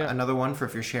 Another one for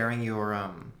if you're sharing your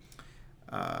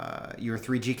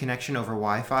 3G connection over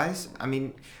Wi-Fi's.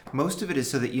 Most of it is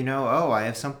so that I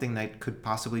have something that could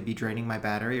possibly be draining my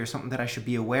battery, or something that I should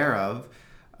be aware of,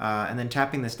 and then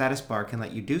tapping the status bar can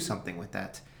let you do something with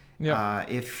that. Yeah.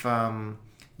 If the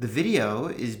video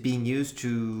is being used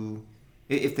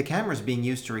if the camera is being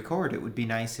used to record, it would be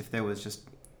nice if there was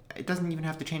it doesn't even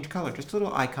have to change color, just a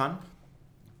little icon.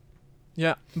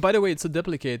 Yeah. By the way, it's a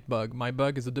duplicate bug. My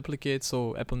bug is a duplicate,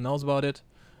 so Apple knows about it.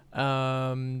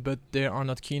 But they are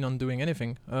not keen on doing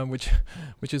anything, which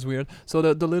is weird. So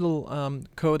the little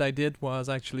code I did was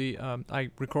actually I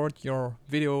record your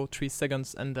video 3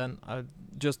 seconds, and then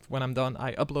just when I'm done,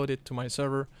 I upload it to my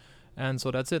server, and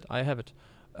so that's it. I have it,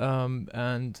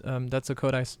 and that's a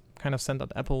code I kind of sent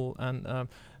at Apple, and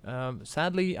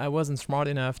sadly I wasn't smart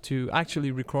enough to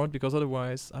actually record, because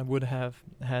otherwise I would have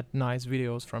had nice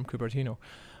videos from Cupertino.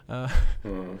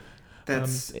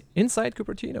 That's inside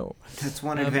Cupertino. That's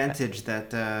one advantage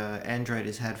that Android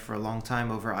has had for a long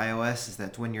time over iOS, is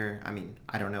that when you're,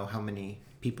 I don't know how many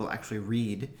people actually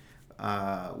read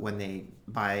when they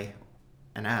buy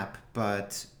an app,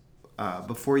 but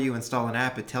before you install an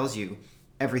app, it tells you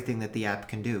everything that the app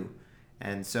can do.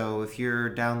 And so if you're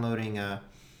downloading a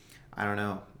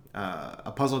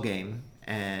puzzle game,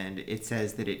 and it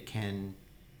says that it can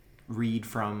read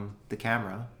from the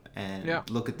camera and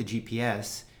look at the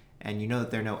GPS, and you know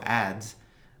that there are no ads,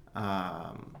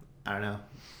 I don't know.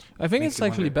 I think it's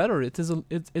actually better. It's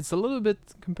a little bit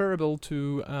comparable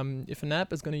to if an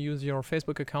app is going to use your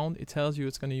Facebook account, it tells you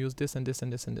it's going to use this and this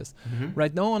and this and this. Mm-hmm.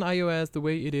 Right now on iOS, the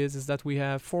way it is that we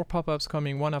have 4 pop-ups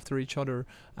coming one after each other,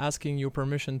 asking you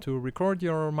permission to record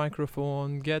your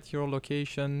microphone, get your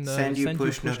location, send you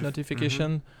push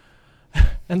notification,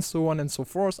 and so on and so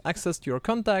forth, access to your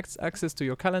contacts, access to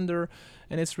your calendar,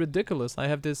 and it's ridiculous. I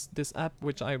have this app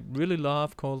which I really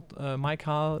love called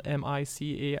Mical,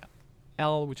 MICAL,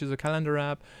 which is a calendar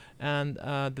app, and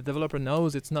the developer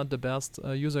knows it's not the best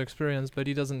user experience, but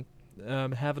he doesn't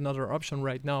have another option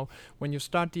right now. When you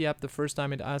start the app the first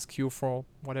time, it asks you for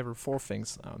 4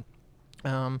 things.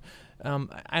 And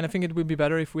I think it would be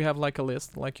better if we have like a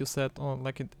list, like you said, or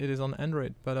like it is on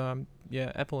Android. But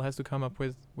Apple has to come up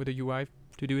with a UI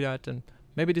to do that, and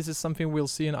maybe this is something we'll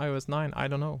see in iOS 9. I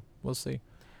don't know. We'll see.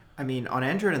 On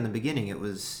Android in the beginning, it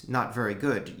was not very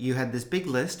good. You had this big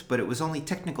list, but it was only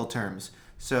technical terms.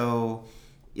 So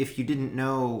if you didn't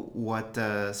know what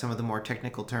some of the more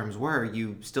technical terms were,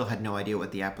 you still had no idea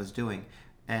what the app was doing.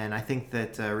 And I think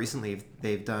that recently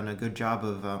they've done a good job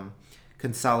of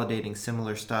consolidating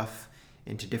similar stuff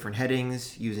into different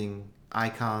headings, using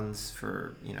icons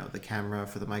for the camera,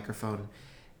 for the microphone,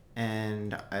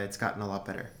 and it's gotten a lot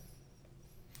better.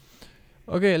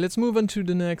 Okay, let's move on to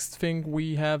the next thing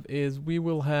we have. We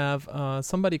will have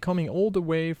somebody coming all the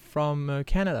way from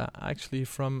Canada, actually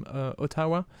from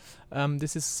Ottawa.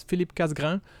 This is Philippe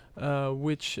Casgrain,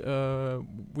 which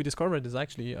we discovered is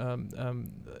actually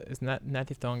his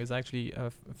native tongue is actually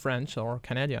French or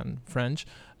Canadian French,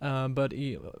 but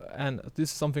this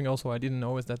is something also I didn't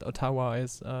know, is that Ottawa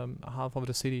is half of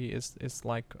the city is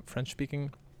like French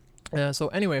speaking. So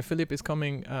anyway, Philippe is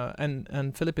coming,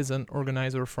 and Philippe is an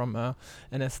organizer from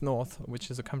NS North, which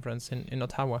is a conference in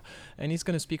Ottawa, and he's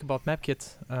going to speak about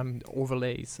MapKit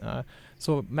overlays.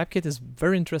 So MapKit is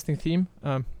very interesting theme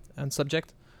and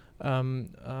subject.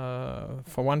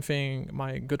 For one thing,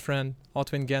 my good friend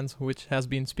Otwin Gens, which has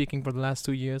been speaking for the last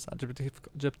 2 years at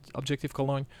Objective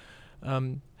Cologne,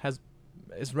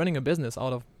 is running a business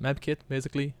out of MapKit,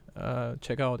 basically.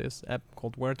 Check out his app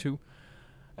called Where2,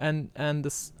 and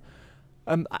this.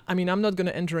 I'm not going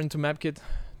to enter into MapKit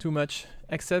too much,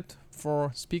 except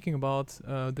for speaking about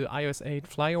the iOS 8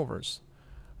 flyovers,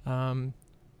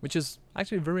 which is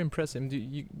actually very impressive. Do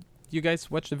you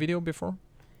guys watched the video before?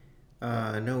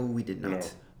 No, we did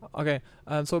not. No. Okay,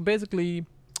 so basically,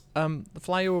 the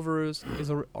flyovers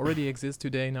already exist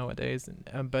today nowadays,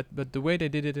 but the way they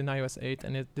did it in iOS 8,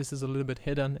 and this is a little bit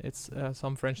hidden. It's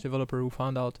some French developer who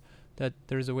found out that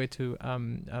there is a way to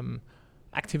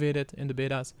activate it in the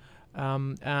betas.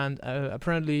 And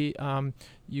apparently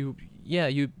you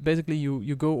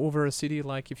basically go over a city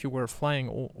like if you were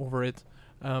flying over it.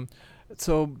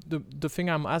 So the thing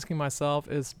I'm asking myself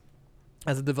is,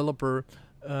 as a developer,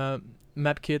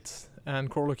 MapKit and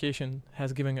Core Location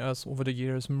has given us over the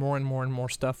years more and more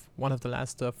stuff. One of the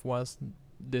last stuff was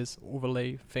this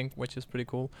overlay thing, which is pretty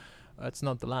cool. It's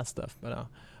not the last stuff, but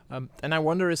and I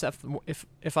wonder if at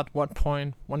one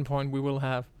point we will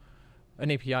have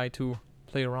an API to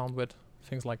play around with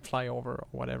things like flyover or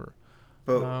whatever.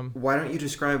 But why don't you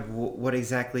describe what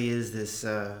exactly is this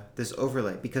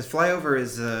overlay? Because flyover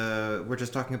is we're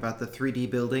just talking about the 3D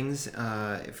buildings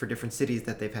for different cities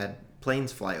that they've had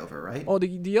planes fly over, right? Oh,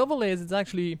 the overlays,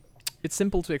 it's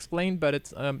simple to explain, but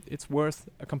it's worth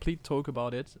a complete talk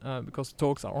about it because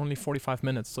talks are only 45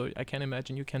 minutes, so I can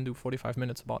imagine you can do 45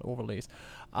 minutes about overlays.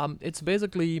 It's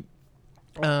basically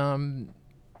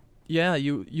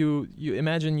you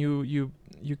imagine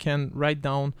you can write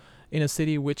down in a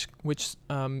city which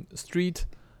street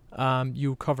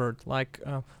you covered. Like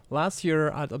last year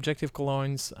at Objective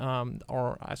Cologne's,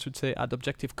 or I should say at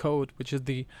Objective Code, which is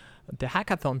the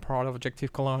hackathon part of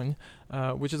Objective Cologne,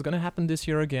 which is going to happen this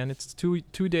year again. It's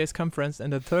two days conference,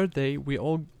 and the third day we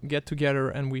all get together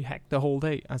and we hack the whole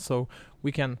day, and so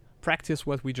we can practice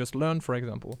what we just learned, for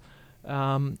example.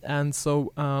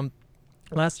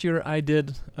 Last year I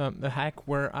did a hack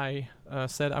where I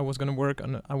said I was going to work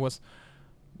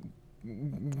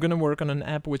on an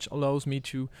app which allows me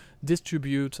to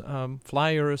distribute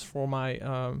flyers for my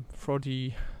for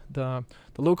the the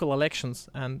local elections,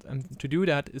 and to do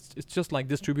that, it's just like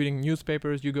distributing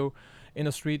newspapers. You go in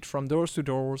a street from doors to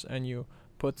doors, and you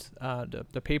put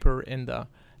the paper in the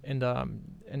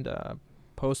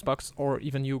post box, or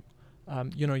even you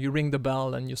ring the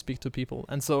bell and you speak to people.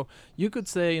 And so you could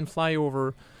say in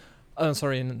flyover.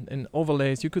 In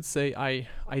overlays, you could say I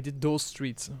did those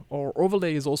streets. Or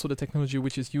overlay is also the technology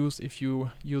which is used if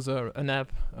you use an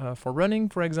app for running,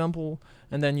 for example,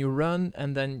 and then you run,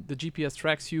 and then the GPS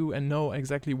tracks you and know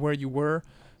exactly where you were,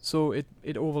 so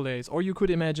it overlays. Or you could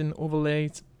imagine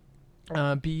overlays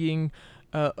being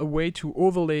a way to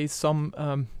overlay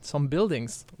some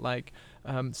buildings, like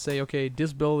say, okay,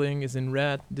 this building is in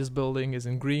red, this building is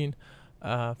in green,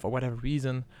 for whatever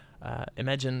reason.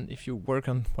 Imagine if you work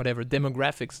on whatever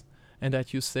demographics, and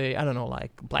that you say, I don't know, like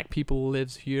black people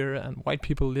lives here and white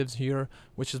people lives here,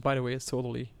 which is, by the way, is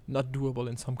totally not doable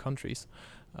in some countries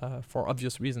for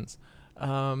obvious reasons.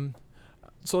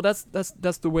 So that's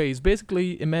the way. It's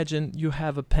basically, imagine you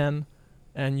have a pen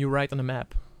and you write on a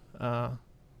map.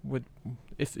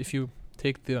 If you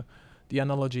take the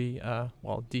analogy,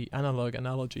 the analog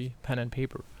analogy, pen and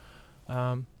paper.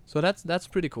 So that's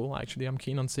pretty cool. Actually, I'm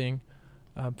keen on seeing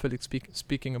Felix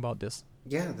speaking about this.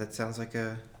 Yeah, that sounds like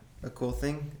a cool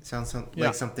thing. It sounds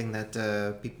like something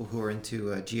that people who are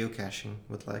into geocaching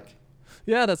would like.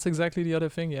 Yeah, that's exactly the other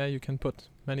thing. Yeah, you can put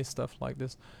many stuff like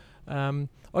this.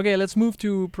 Okay, let's move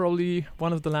to probably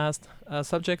one of the last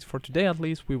subjects for today. At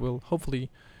least we will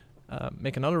hopefully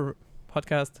make another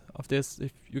podcast of this.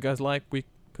 If you guys like, we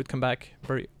could come back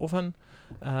very often.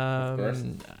 Of course.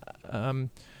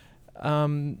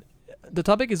 The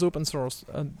topic is open source.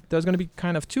 There's going to be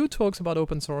kind of two talks about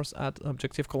open source at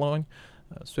Objective Cologne,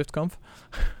 SwiftConf.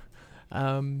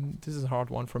 This is a hard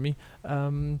one for me.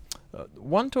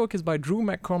 One talk is by Drew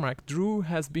McCormack. Drew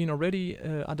has been already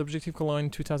at Objective Cologne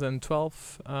in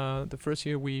 2012, the first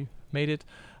year we made it.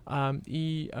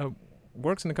 He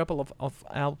works in a couple of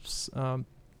apps.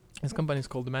 His company is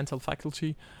called The Mental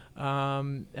Faculty,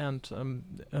 and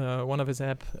one of his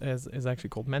apps is actually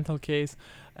called Mental Case.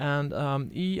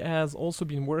 And he has also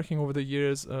been working over the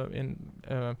years on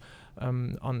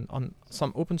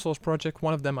some open source project.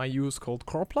 One of them I use called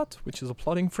CorePlot, which is a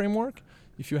plotting framework.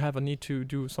 If you have a need to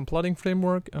do some plotting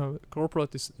framework,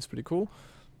 CorePlot is pretty cool.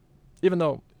 Even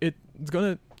though it's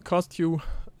gonna cost you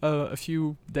a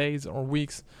few days or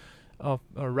weeks of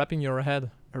wrapping your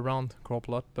head around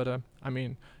CorePlot, but I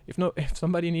mean, if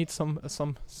somebody needs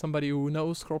somebody who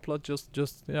knows CorePlot,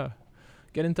 just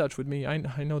get in touch with me.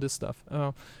 I know this stuff.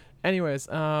 Anyways,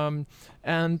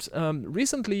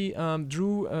 recently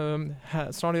Drew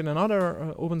started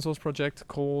another open source project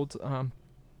called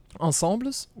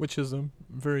Ensembles, which is a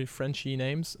very Frenchy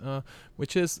names,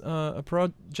 which is a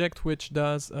project which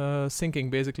does syncing,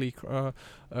 basically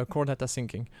core data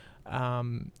syncing,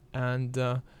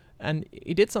 and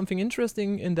he did something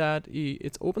interesting in that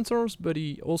it's open source, but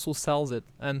he also sells it.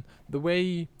 And the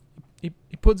way he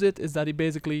puts it is that he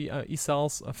basically he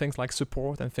sells things like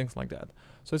support and things like that.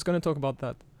 So he's going to talk about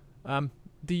that.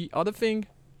 The other thing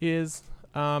is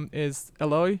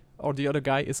Eloy, or the other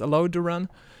guy is Eloy Duran.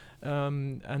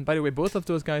 And by the way, both of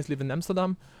those guys live in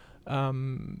Amsterdam.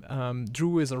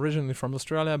 Drew is originally from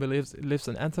Australia, but lives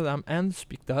in Amsterdam and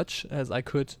speaks Dutch, as I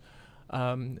could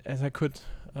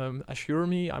assure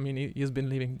me. I mean, he's been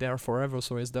living there forever,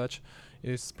 so his Dutch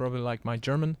is probably like my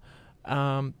German.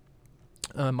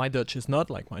 My Dutch is not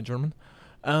like my German.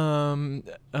 And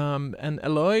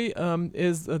Eloy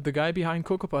is the guy behind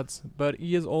CocoaPods, but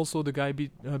he is also the guy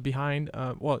behind.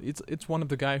 It's one of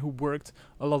the guy who worked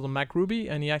a lot on MacRuby,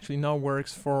 and he actually now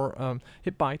works for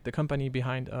HipByte, the company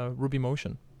behind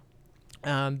RubyMotion.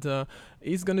 And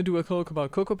he's gonna do a talk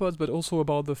about CocoaPods, but also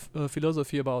about the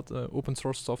philosophy about open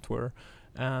source software,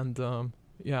 and a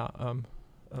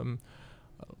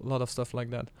lot of stuff like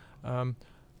that.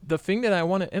 The thing that I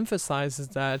want to emphasize is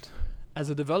that as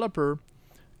a developer,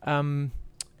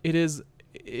 it is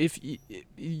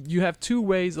you have two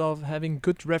ways of having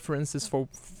good references for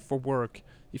work.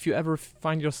 If you ever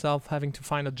find yourself having to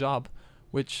find a job,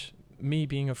 which me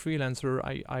being a freelancer,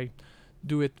 I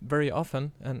do it very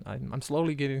often, and I'm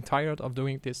slowly getting tired of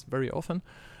doing this very often.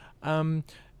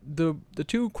 The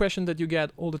two questions that you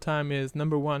get all the time is,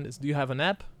 number one is, do you have an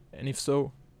app? And if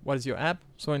so, what is your app?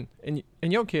 So in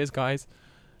your case, guys,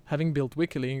 having built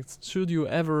WikiLinks, should you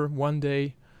ever one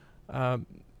day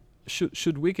should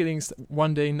WikiLinks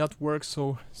one day not work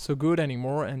so good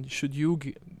anymore, and should you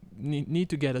need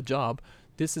to get a job,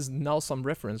 this is now some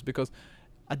reference, because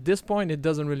at this point it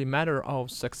doesn't really matter how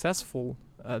successful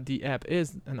the app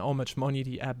is and how much money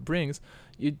the app brings.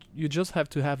 You just have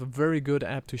to have a very good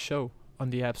app to show on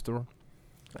the App Store.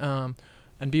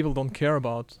 and people don't care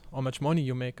about how much money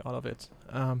you make out of it.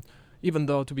 Even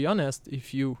though, to be honest,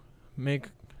 if you make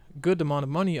good amount of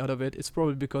money out of it, it's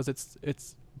probably because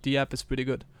it's the app is pretty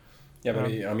good. Yeah,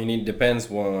 but I mean, it depends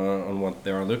on what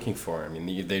they are looking for. I mean,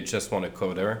 if they just want a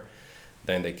coder,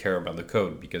 then they care about the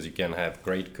code, because you can have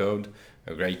great code,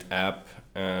 a great app,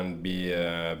 and be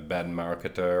a bad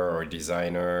marketer or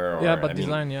designer.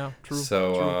 Or, true.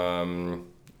 So, true.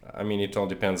 I mean, it all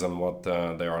depends on what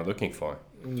they are looking for.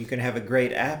 You can have a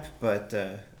great app, but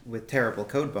with terrible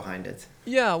code behind it.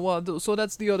 Yeah, well, so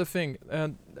that's the other thing,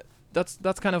 and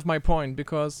that's kind of my point,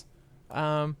 because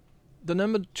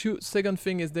the second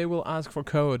thing is they will ask for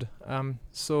code.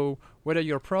 So whether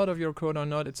you're proud of your code or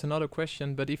not, it's another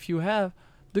question. But if you have,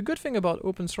 the good thing about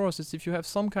open source is if you have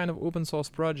some kind of open source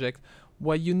project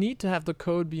where you need to have the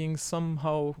code being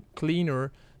somehow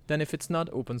cleaner than if it's not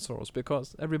open source,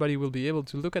 because everybody will be able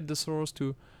to look at the source,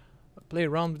 to play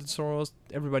around with the source.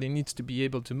 Everybody needs to be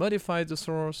able to modify the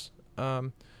source.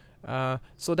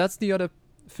 So that's the other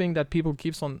thing that people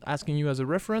keeps on asking you as a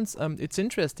reference. It's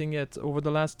interesting yet over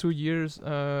the last 2 years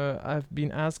I've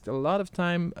been asked a lot of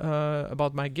time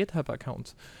about my GitHub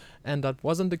account, and that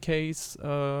wasn't the case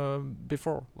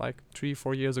before, like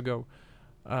 3-4 years ago.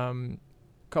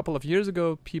 Couple of years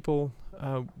ago, people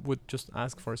would just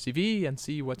ask for a CV and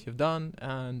see what you've done,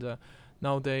 and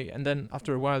then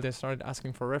after a while they started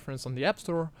asking for reference on the App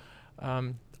Store.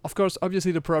 Of course,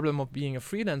 obviously the problem of being a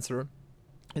freelancer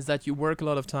is that you work a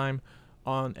lot of time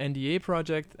on NDA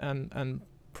project and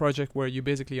project where you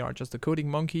basically are just a coding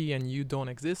monkey and you don't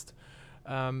exist.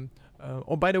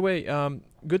 By the way,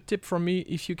 good tip from me: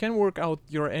 if you can work out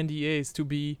your NDAs to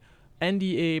be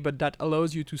NDA, but that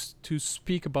allows you to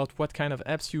speak about what kind of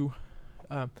apps you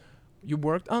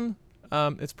worked on,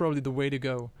 it's probably the way to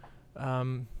go.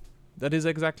 That is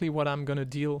exactly what I'm gonna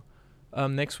deal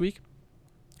next week.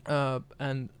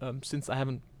 Since I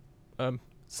haven't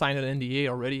signed an NDA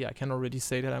already, I can already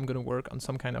say that I'm going to work on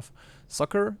some kind of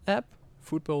soccer app,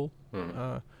 football.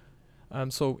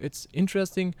 So it's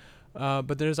interesting,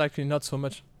 but there's actually not so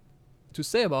much to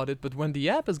say about it. But when the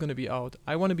app is going to be out,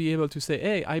 I want to be able to say,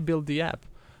 hey, I built the app.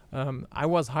 I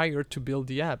was hired to build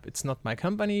the app. It's not my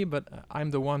company, but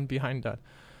I'm the one behind that.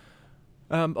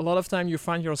 A lot of time you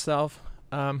find yourself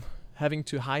having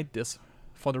to hide this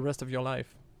for the rest of your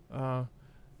life.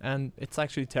 And it's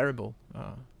actually terrible.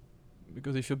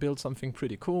 Because if you build something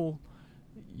pretty cool,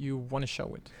 you want to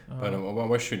show it. But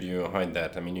why should you hide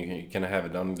that? I mean, you can have a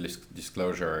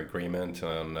non-disclosure agreement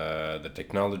on the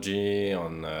technology,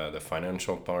 on the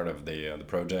financial part of the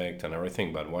project and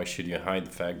everything, but why should you hide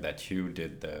the fact that you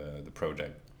did the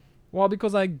project? Well,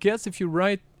 because I guess if you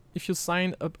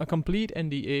sign a complete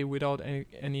NDA without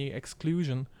any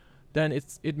exclusion, then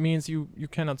it means you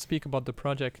cannot speak about the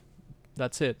project.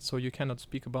 That's it. So you cannot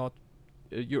speak about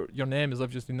your name is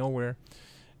obviously nowhere,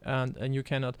 and you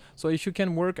cannot. So if you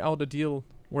can work out a deal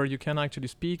where you can actually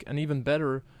speak, and even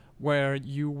better, where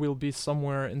you will be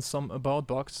somewhere in some about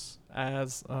box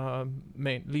as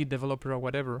main lead developer or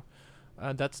whatever,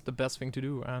 that's the best thing to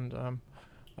do. And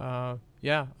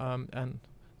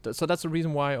so that's the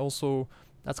reason why also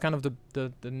that's kind of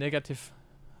the negative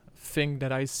thing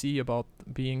that I see about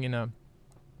being in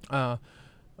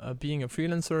being a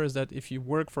freelancer, is that if you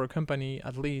work for a company,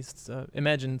 at least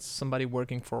imagine somebody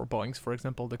working for Boeing, for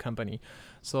example, the company.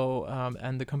 So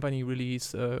and the company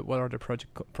release what are the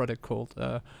product called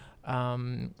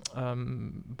Boeing's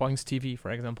TV, for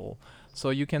example.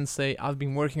 So you can say, I've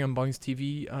been working on Boeing's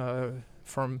TV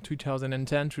from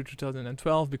 2010 to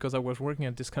 2012 because I was working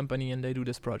at this company and they do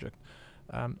this project.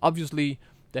 Obviously,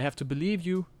 they have to believe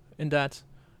you in that,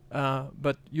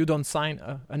 but you don't sign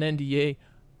an NDA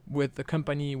with the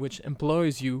company which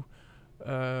employs you,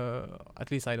 at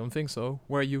least I don't think so,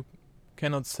 where you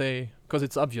cannot say, because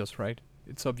it's obvious, right?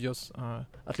 It's obvious,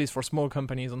 at least for small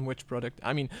companies, on which product.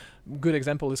 I mean, good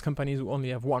example is companies who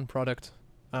only have one product.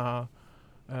 Or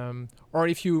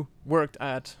if you worked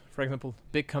at, for example,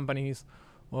 big companies,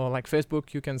 or like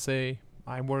Facebook, you can say,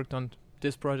 I worked on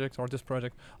this project or this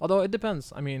project. Although it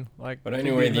depends. I mean, like. But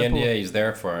anyway, the NDA is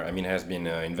there for. I mean, has been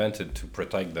invented to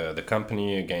protect the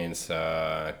company against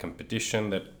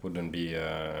competition that wouldn't be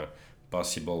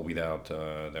possible without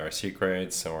their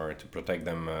secrets, or to protect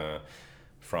them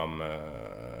from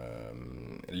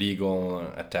legal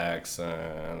attacks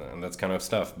and that kind of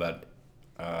stuff. But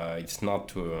it's not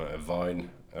to avoid.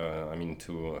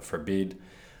 To forbid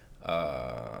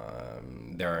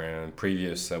their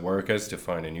previous workers to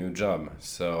find a new job.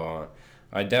 So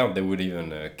I doubt they would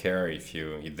even care if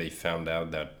they found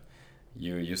out that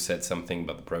you said something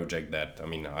about the project that,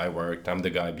 I'm the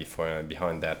guy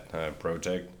behind that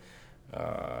project.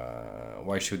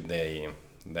 Why should they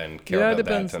than care about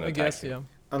depends, that and I attack guess. you. Yeah.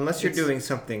 Unless you're doing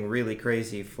something really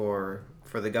crazy for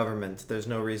the government, there's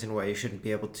no reason why you shouldn't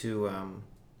be able to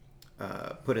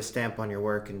put a stamp on your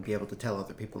work and be able to tell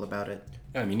other people about it.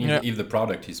 I mean, if the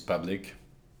product is public,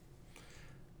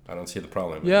 I don't see the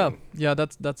problem. Yeah, I mean, yeah,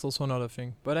 that's also another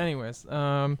thing. But anyways,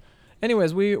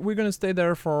 we're gonna stay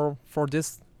there for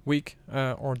this week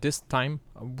or this time.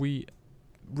 We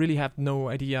really have no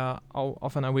idea how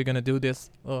often are we gonna do this.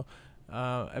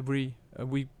 Every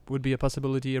week would be a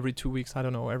possibility. Every 2 weeks, I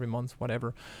don't know, every month,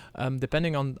 whatever.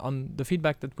 Depending on the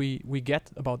feedback that we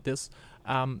get about this,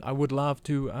 I would love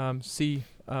to see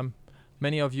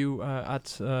many of you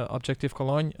at Objective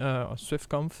Cologne or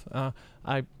SwiftConf.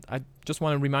 I just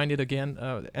want to remind it again,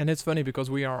 and it's funny because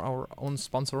we are our own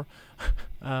sponsor.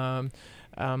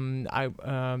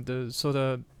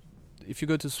 If you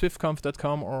go to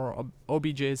swiftconf.com or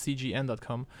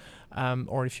objcgn.com,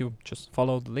 or if you just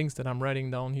follow the links that I'm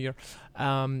writing down here,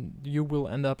 you will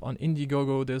end up on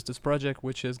Indiegogo. There's this project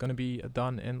which is going to be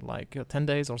done in like 10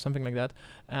 days or something like that,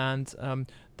 and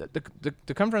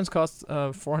the conference costs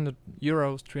 400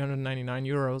 euros, 399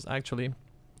 euros actually.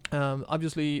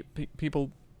 Obviously, people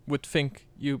would think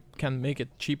you can make it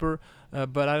cheaper,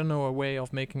 but I don't know a way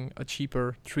of making a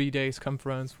cheaper 3 days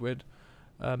conference with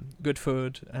good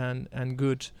food and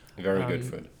good very good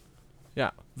food.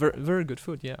 Yeah, very good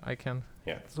food. Yeah, I can.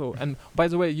 Yeah. So, and by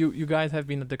the way, you guys have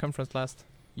been at the conference last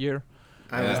year.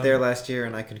 I was there last year,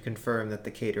 and I can confirm that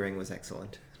the catering was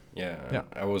excellent. Yeah.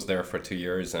 I was there for 2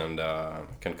 years, and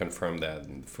can confirm that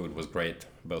the food was great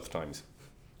both times.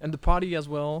 And the party as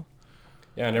well.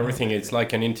 Yeah, and everything. It's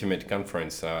like an intimate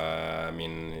conference. I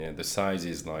mean, the size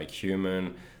is like human.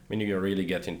 I mean, you really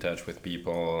get in touch with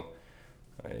people.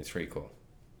 It's really cool.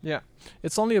 Yeah,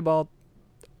 it's only about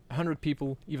 100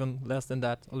 people, even less than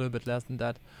that, a little bit less than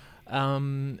that.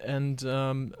 Again,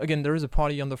 there is a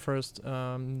party on the first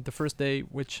day,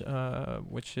 which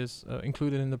is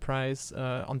included in the price.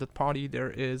 On that party, there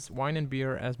is wine and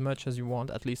beer as much as you want,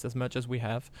 at least as much as we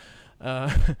have,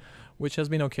 which has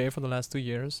been okay for the last 2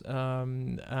 years.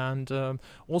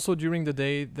 Also during the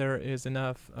day, there is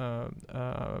enough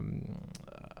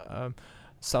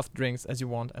soft drinks as you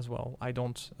want as well. I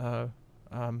don't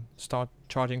start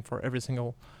charging for every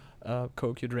single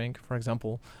Coke you drink, for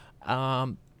example.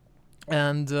 And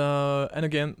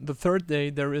again, the third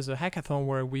day there is a hackathon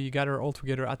where we gather all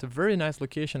together at a very nice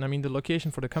location. I mean, the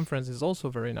location for the conference is also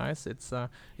very nice. It's an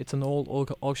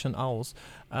old auction house,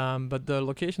 but the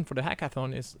location for the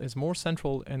hackathon is more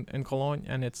central in Cologne,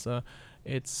 and it's at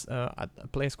a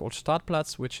place called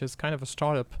Startplatz, which is kind of a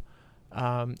startup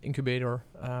incubator,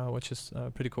 which is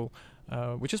pretty cool.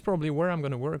 Which is probably where I'm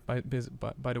going to work, by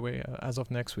the way, as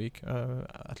of next week,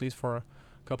 at least for a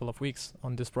couple of weeks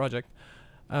on this project.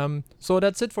 So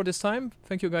that's it for this time.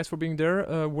 Thank you guys for being there.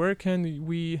 Where can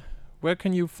we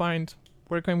find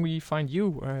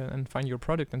you and find your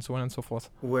product and so on and so forth?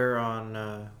 We're on,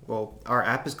 our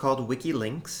app is called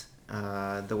Wikilinks.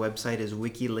 The website is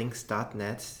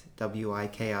wikilinks.net,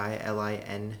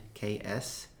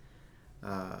 WIKILINKS.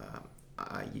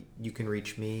 You can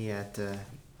reach me at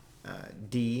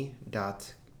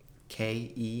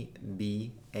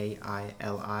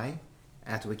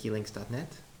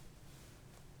d.kebaili@wikilinks.net.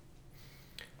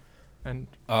 And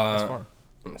as far.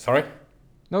 Sorry?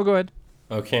 No, go ahead.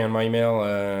 Okay, and my email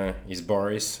is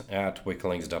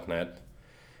boris@wikilinks.net.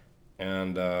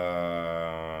 And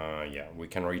we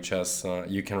can reach us.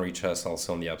 You can reach us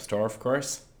also on the App Store, of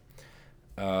course.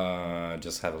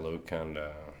 Just have a look and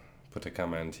put a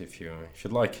comment if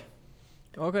you'd like.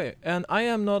 Okay, and I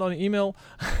am not on email.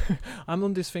 I'm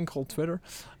on this thing called Twitter,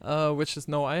 which is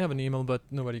I have an email, but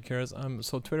nobody cares.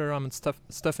 So Twitter, I'm at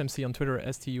StuffMC on Twitter,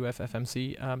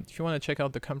 STUFFMC. If you want to check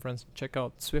out the conference, check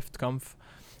out SwiftConf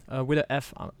with an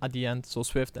F at the end, so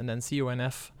Swift and then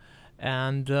CONF.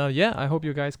 And I hope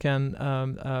you guys can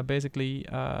basically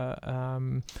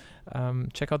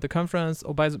check out the conference.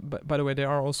 Oh, by the way, there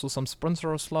are also some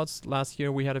sponsor slots. Last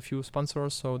year we had a few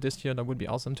sponsors, so this year that would be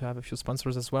awesome to have a few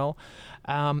sponsors as well.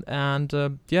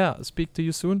 Speak to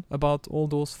you soon about all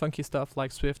those funky stuff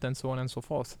like Swift and so on and so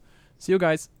forth. See you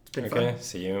guys. It's been Okay, fun.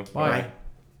 see you. Bye.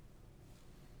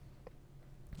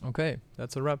 Okay,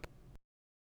 that's a wrap.